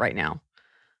tell you that right now.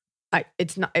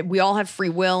 It's not. We all have free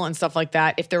will and stuff like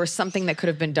that. If there was something that could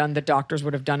have been done, the doctors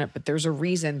would have done it. But there's a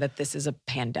reason that this is a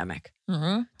pandemic.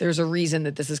 Mm-hmm. There's a reason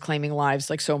that this is claiming lives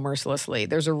like so mercilessly.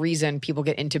 There's a reason people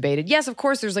get intubated. Yes, of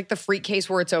course, there's like the freak case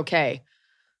where it's okay.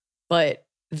 But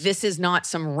this is not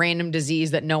some random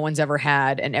disease that no one's ever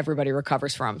had and everybody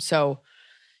recovers from. So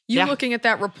you looking at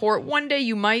that report, one day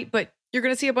you might, but you're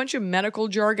going to see a bunch of medical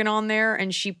jargon on there.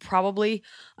 And she probably,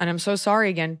 and I'm so sorry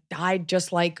again, died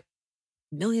just like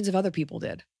millions of other people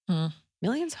did.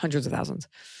 Millions, hundreds of thousands.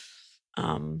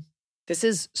 This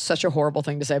is such a horrible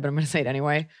thing to say, but I'm going to say it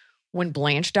anyway. when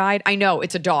Blanche died. I know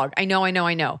it's a dog. I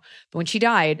know. But when she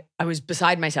died, I was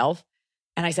beside myself.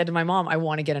 And I said to my mom, I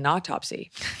want to get an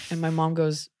autopsy. And my mom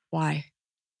goes, why?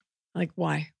 Like,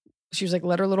 why? She was like,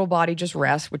 let her little body just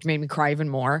rest, which made me cry even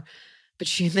more. But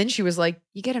then she was like,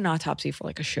 you get an autopsy for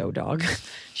like a show dog.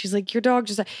 She's like, your dog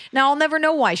just died. Now I'll never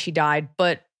know why she died,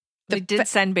 but they did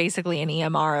send basically an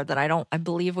EMR that I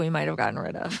believe we might have gotten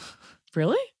rid of.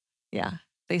 Really? Yeah.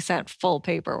 They sent full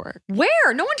paperwork.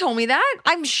 Where? No one told me that.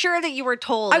 I'm sure that you were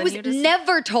told. I was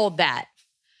never told that.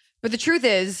 But the truth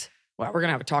is, well, we're going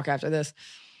to have a talk after this.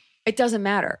 It doesn't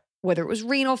matter whether it was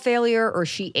renal failure or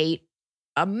she ate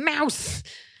a mouse.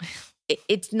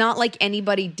 It's not like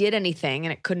anybody did anything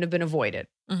and it couldn't have been avoided.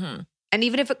 Mm-hmm. And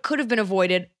even if it could have been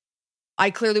avoided, I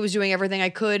clearly was doing everything I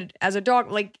could as a dog.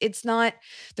 Like, it's not,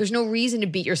 there's no reason to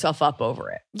beat yourself up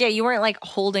over it. Yeah, you weren't like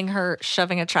holding her,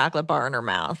 shoving a chocolate bar in her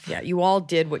mouth. Yeah, you all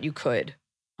did what you could.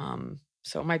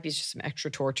 So it might be just some extra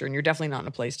torture, and you're definitely not in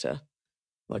a place to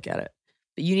look at it.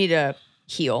 But you need to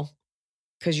heal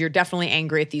because you're definitely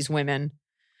angry at these women.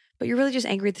 But you're really just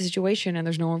angry at the situation, and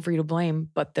there's no one for you to blame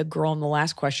but the girl in the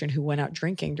last question who went out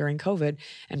drinking during COVID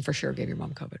and for sure gave your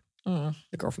mom COVID.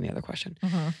 The girl from the other question.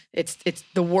 Mm-hmm. It's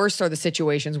the worst are the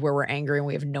situations where we're angry and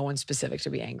we have no one specific to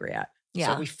be angry at.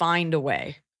 Yeah. So we find a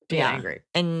way to get angry.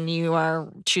 And you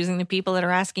are choosing the people that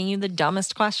are asking you the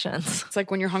dumbest questions. It's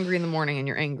like when you're hungry in the morning and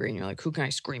you're angry and you're like, who can I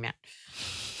scream at?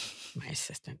 My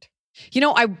assistant. You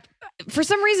know, for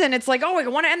some reason, it's like, oh, I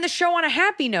want to end the show on a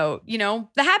happy note. You know,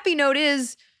 the happy note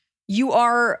is you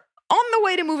are on the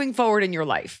way to moving forward in your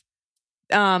life.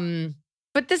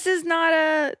 But this is not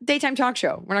a daytime talk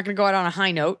show. We're not going to go out on a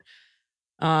high note.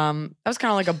 That was kind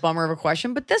of like a bummer of a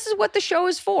question, but this is what the show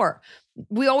is for.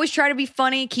 We always try to be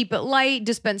funny, keep it light,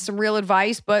 dispense some real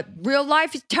advice, but real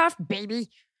life is tough, baby.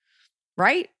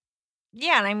 Right?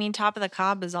 Yeah, and I mean, Top of the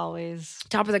Cob is always...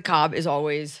 Top of the Cob is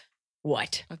always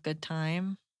what? A good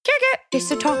time. Kick it! It's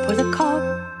the Top of the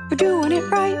Cob. We're doing it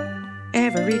right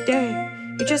every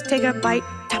day. You just take a bite.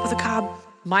 Top of the Cob.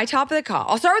 My top of the cob.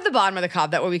 I'll start with the bottom of the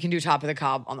cob. That way we can do top of the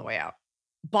cob on the way out.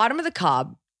 Bottom of the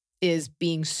cob is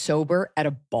being sober at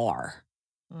a bar.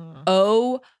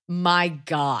 Oh my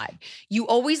God. You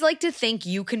always like to think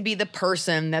you can be the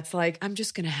person that's like, I'm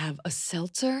just going to have a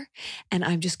seltzer and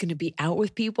I'm just going to be out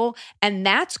with people. And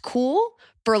that's cool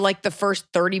for like the first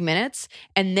 30 minutes.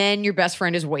 And then your best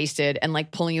friend is wasted and like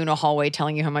pulling you in a hallway,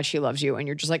 telling you how much she loves you. And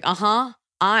you're just like, I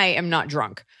am not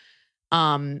drunk.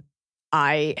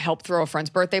 I helped throw a friend's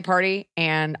birthday party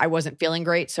and I wasn't feeling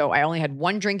great. So I only had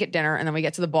one drink at dinner and then we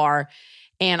get to the bar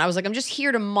and I was like, I'm just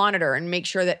here to monitor and make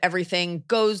sure that everything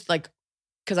goes like,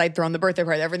 because I'd thrown the birthday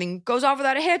party, everything goes off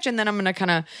without a hitch and then I'm going to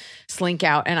kind of slink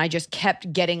out. And I just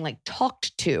kept getting like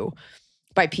talked to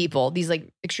by people, these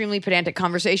like extremely pedantic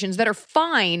conversations that are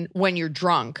fine when you're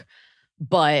drunk,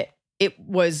 but it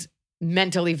was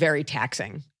mentally very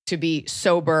taxing to be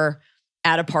sober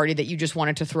at a party that you just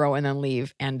wanted to throw and then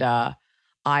leave. And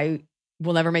I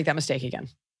will never make that mistake again.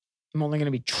 I'm only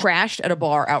going to be trashed at a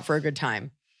bar out for a good time.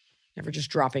 Never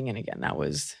just dropping in again. That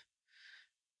was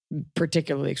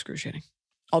particularly excruciating.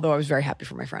 Although I was very happy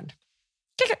for my friend.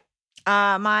 Kick it.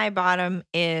 My bottom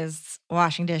is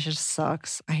washing dishes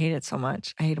sucks. I hate it so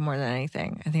much. I hate it more than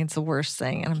anything. I think it's the worst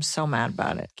thing and I'm so mad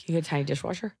about it. Can you get a tiny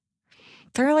dishwasher?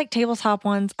 There are like tabletop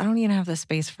ones. I don't even have the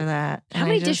space for that. How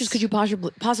many dishes could you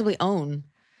possibly own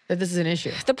that this is an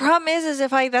issue? The problem is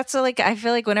if I feel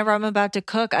like whenever I'm about to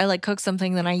cook, I like cook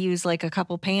something, then I use like a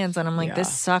couple pans and I'm like,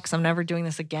 this sucks. I'm never doing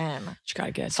this again. You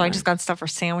gotta get it. So I just got stuff for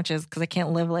sandwiches because I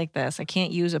can't live like this. I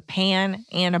can't use a pan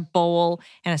and a bowl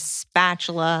and a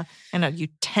spatula and a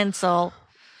utensil.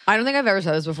 I don't think I've ever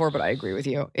said this before, but I agree with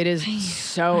you. It is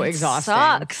so exhausting.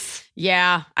 Sucks.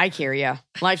 Yeah, I hear you.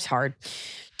 Life's hard.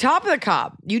 Top of the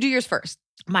cob. You do yours first.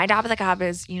 My top of the cob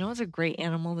is, it's a great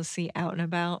animal to see out and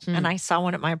about. And I saw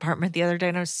one at my apartment the other day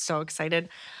and I was so excited.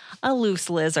 A loose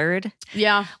lizard.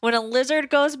 Yeah. When a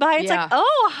lizard goes by, it's like,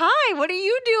 oh, hi, what are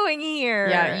you doing here?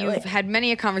 Yeah, you've had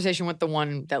many a conversation with the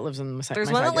one that lives in the side.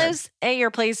 There's one that lives at your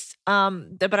place,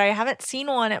 but I haven't seen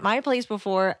one at my place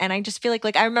before. And I just feel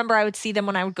like I remember I would see them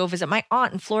when I would go visit my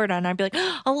aunt in Florida and I'd be like,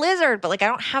 a lizard. But like I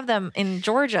don't have them in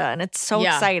Georgia and it's so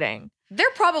exciting.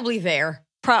 They're probably there.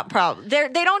 They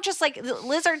don't just like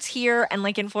lizards here and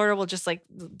like in Florida will just like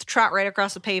trot right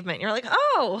across the pavement. You're like,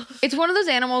 oh, it's one of those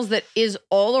animals that is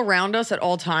all around us at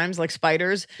all times, like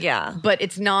spiders. Yeah, but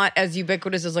it's not as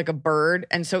ubiquitous as like a bird.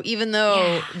 And so even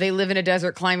though they live in a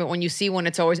desert climate, when you see one,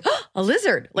 it's always a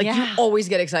lizard. Like you always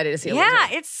get excited to see a lizard.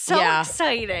 Yeah, it's so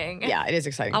exciting. Yeah, it is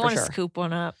exciting. I want to scoop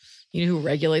one up. You know who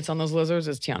regulates on those lizards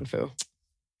is Tianfu.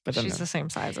 But she's the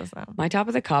same size as them. My top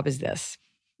of the cob is this,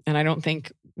 and I don't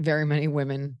think very many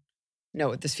women know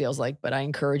what this feels like, but I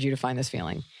encourage you to find this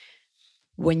feeling.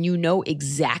 When you know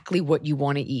exactly what you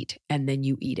want to eat and then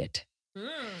you eat it.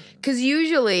 Because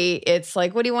usually it's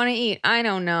like, what do you want to eat? I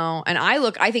don't know. And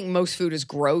I think most food is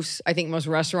gross. I think most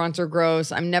restaurants are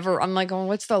gross. I'm like, oh,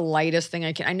 what's the lightest thing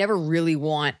I never really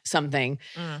want something.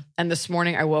 And this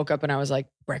morning I woke up and I was like,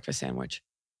 breakfast sandwich.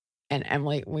 And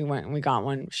Emily, we went and we got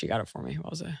one. She got it for me while I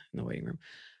was in the waiting room.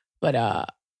 But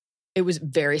it was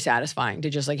very satisfying to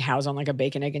just like house on like a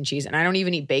bacon, egg, and cheese. And I don't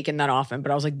even eat bacon that often,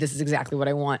 but I was like, this is exactly what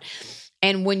I want.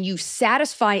 And when you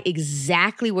satisfy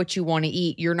exactly what you want to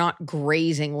eat, you're not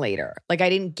grazing later. Like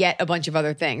I didn't get a bunch of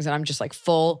other things and I'm just like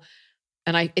full.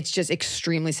 And it's just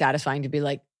extremely satisfying to be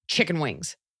like chicken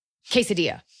wings,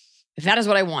 quesadilla. If that is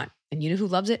what I want. And you know who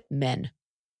loves it? Men.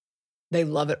 They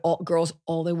love it. All girls,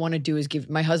 all they want to do is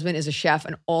my husband is a chef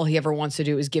and all he ever wants to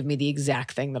do is give me the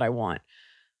exact thing that I want.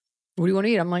 What do you want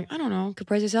to eat? I'm like, I don't know.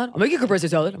 Caprese salad? I'll make you caprese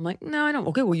salad. I'm like, no, I don't.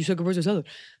 Okay, well, you said caprese salad.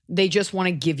 They just want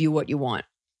to give you what you want.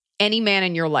 Any man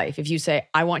in your life, if you say,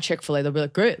 I want Chick-fil-A, they'll be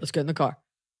like, great, let's get in the car.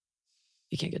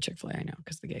 You can't get Chick-fil-A, I know,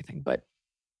 because the gay thing, but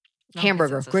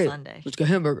hamburger, great. Sunday. Let's go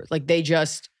hamburgers. Like they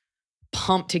just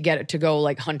pump to get it to go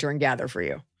like hunter and gather for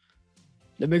you.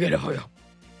 Let me get it for you.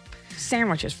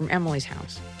 Sandwiches from Emily's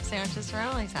house. Sandwiches from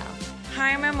Emily's house.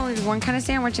 Hi, I'm Emily. One kind of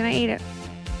sandwich and I ate it.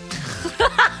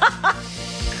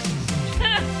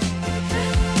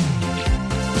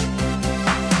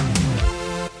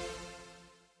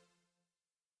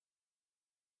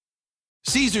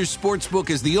 Caesars Sportsbook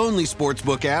is the only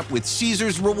sportsbook app with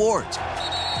Caesars Rewards.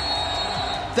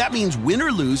 That means win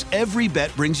or lose, every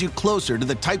bet brings you closer to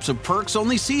the types of perks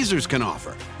only Caesars can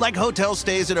offer. Like hotel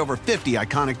stays at over 50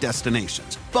 iconic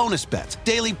destinations, bonus bets,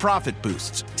 daily profit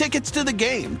boosts, tickets to the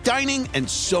game, dining, and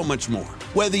so much more.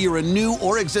 Whether you're a new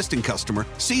or existing customer,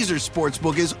 Caesars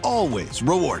Sportsbook is always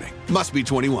rewarding. Must be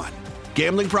 21.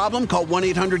 Gambling problem? Call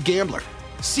 1-800-GAMBLER.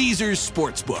 Caesars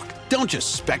Sportsbook. Don't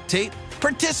just spectate,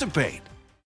 participate.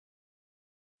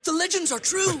 The legends are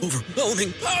true.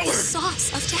 Overwhelming power! The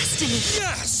sauce of destiny.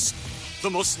 Yes! The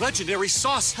most legendary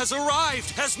sauce has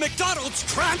arrived as McDonald's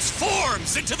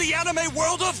transforms into the anime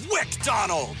world of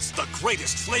WickDonald's. The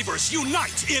greatest flavors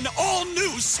unite in all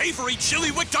new savory chili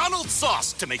McDonald's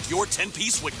sauce to make your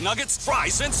 10-piece Wick Nuggets,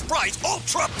 fries, and Sprite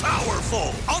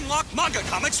ultra-powerful. Unlock manga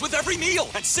comics with every meal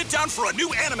and sit down for a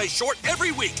new anime short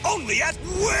every week only at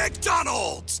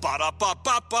WickDonald's.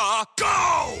 Ba-da-ba-ba-ba,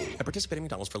 go! At participating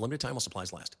McDonald's for a limited time while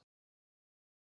supplies last.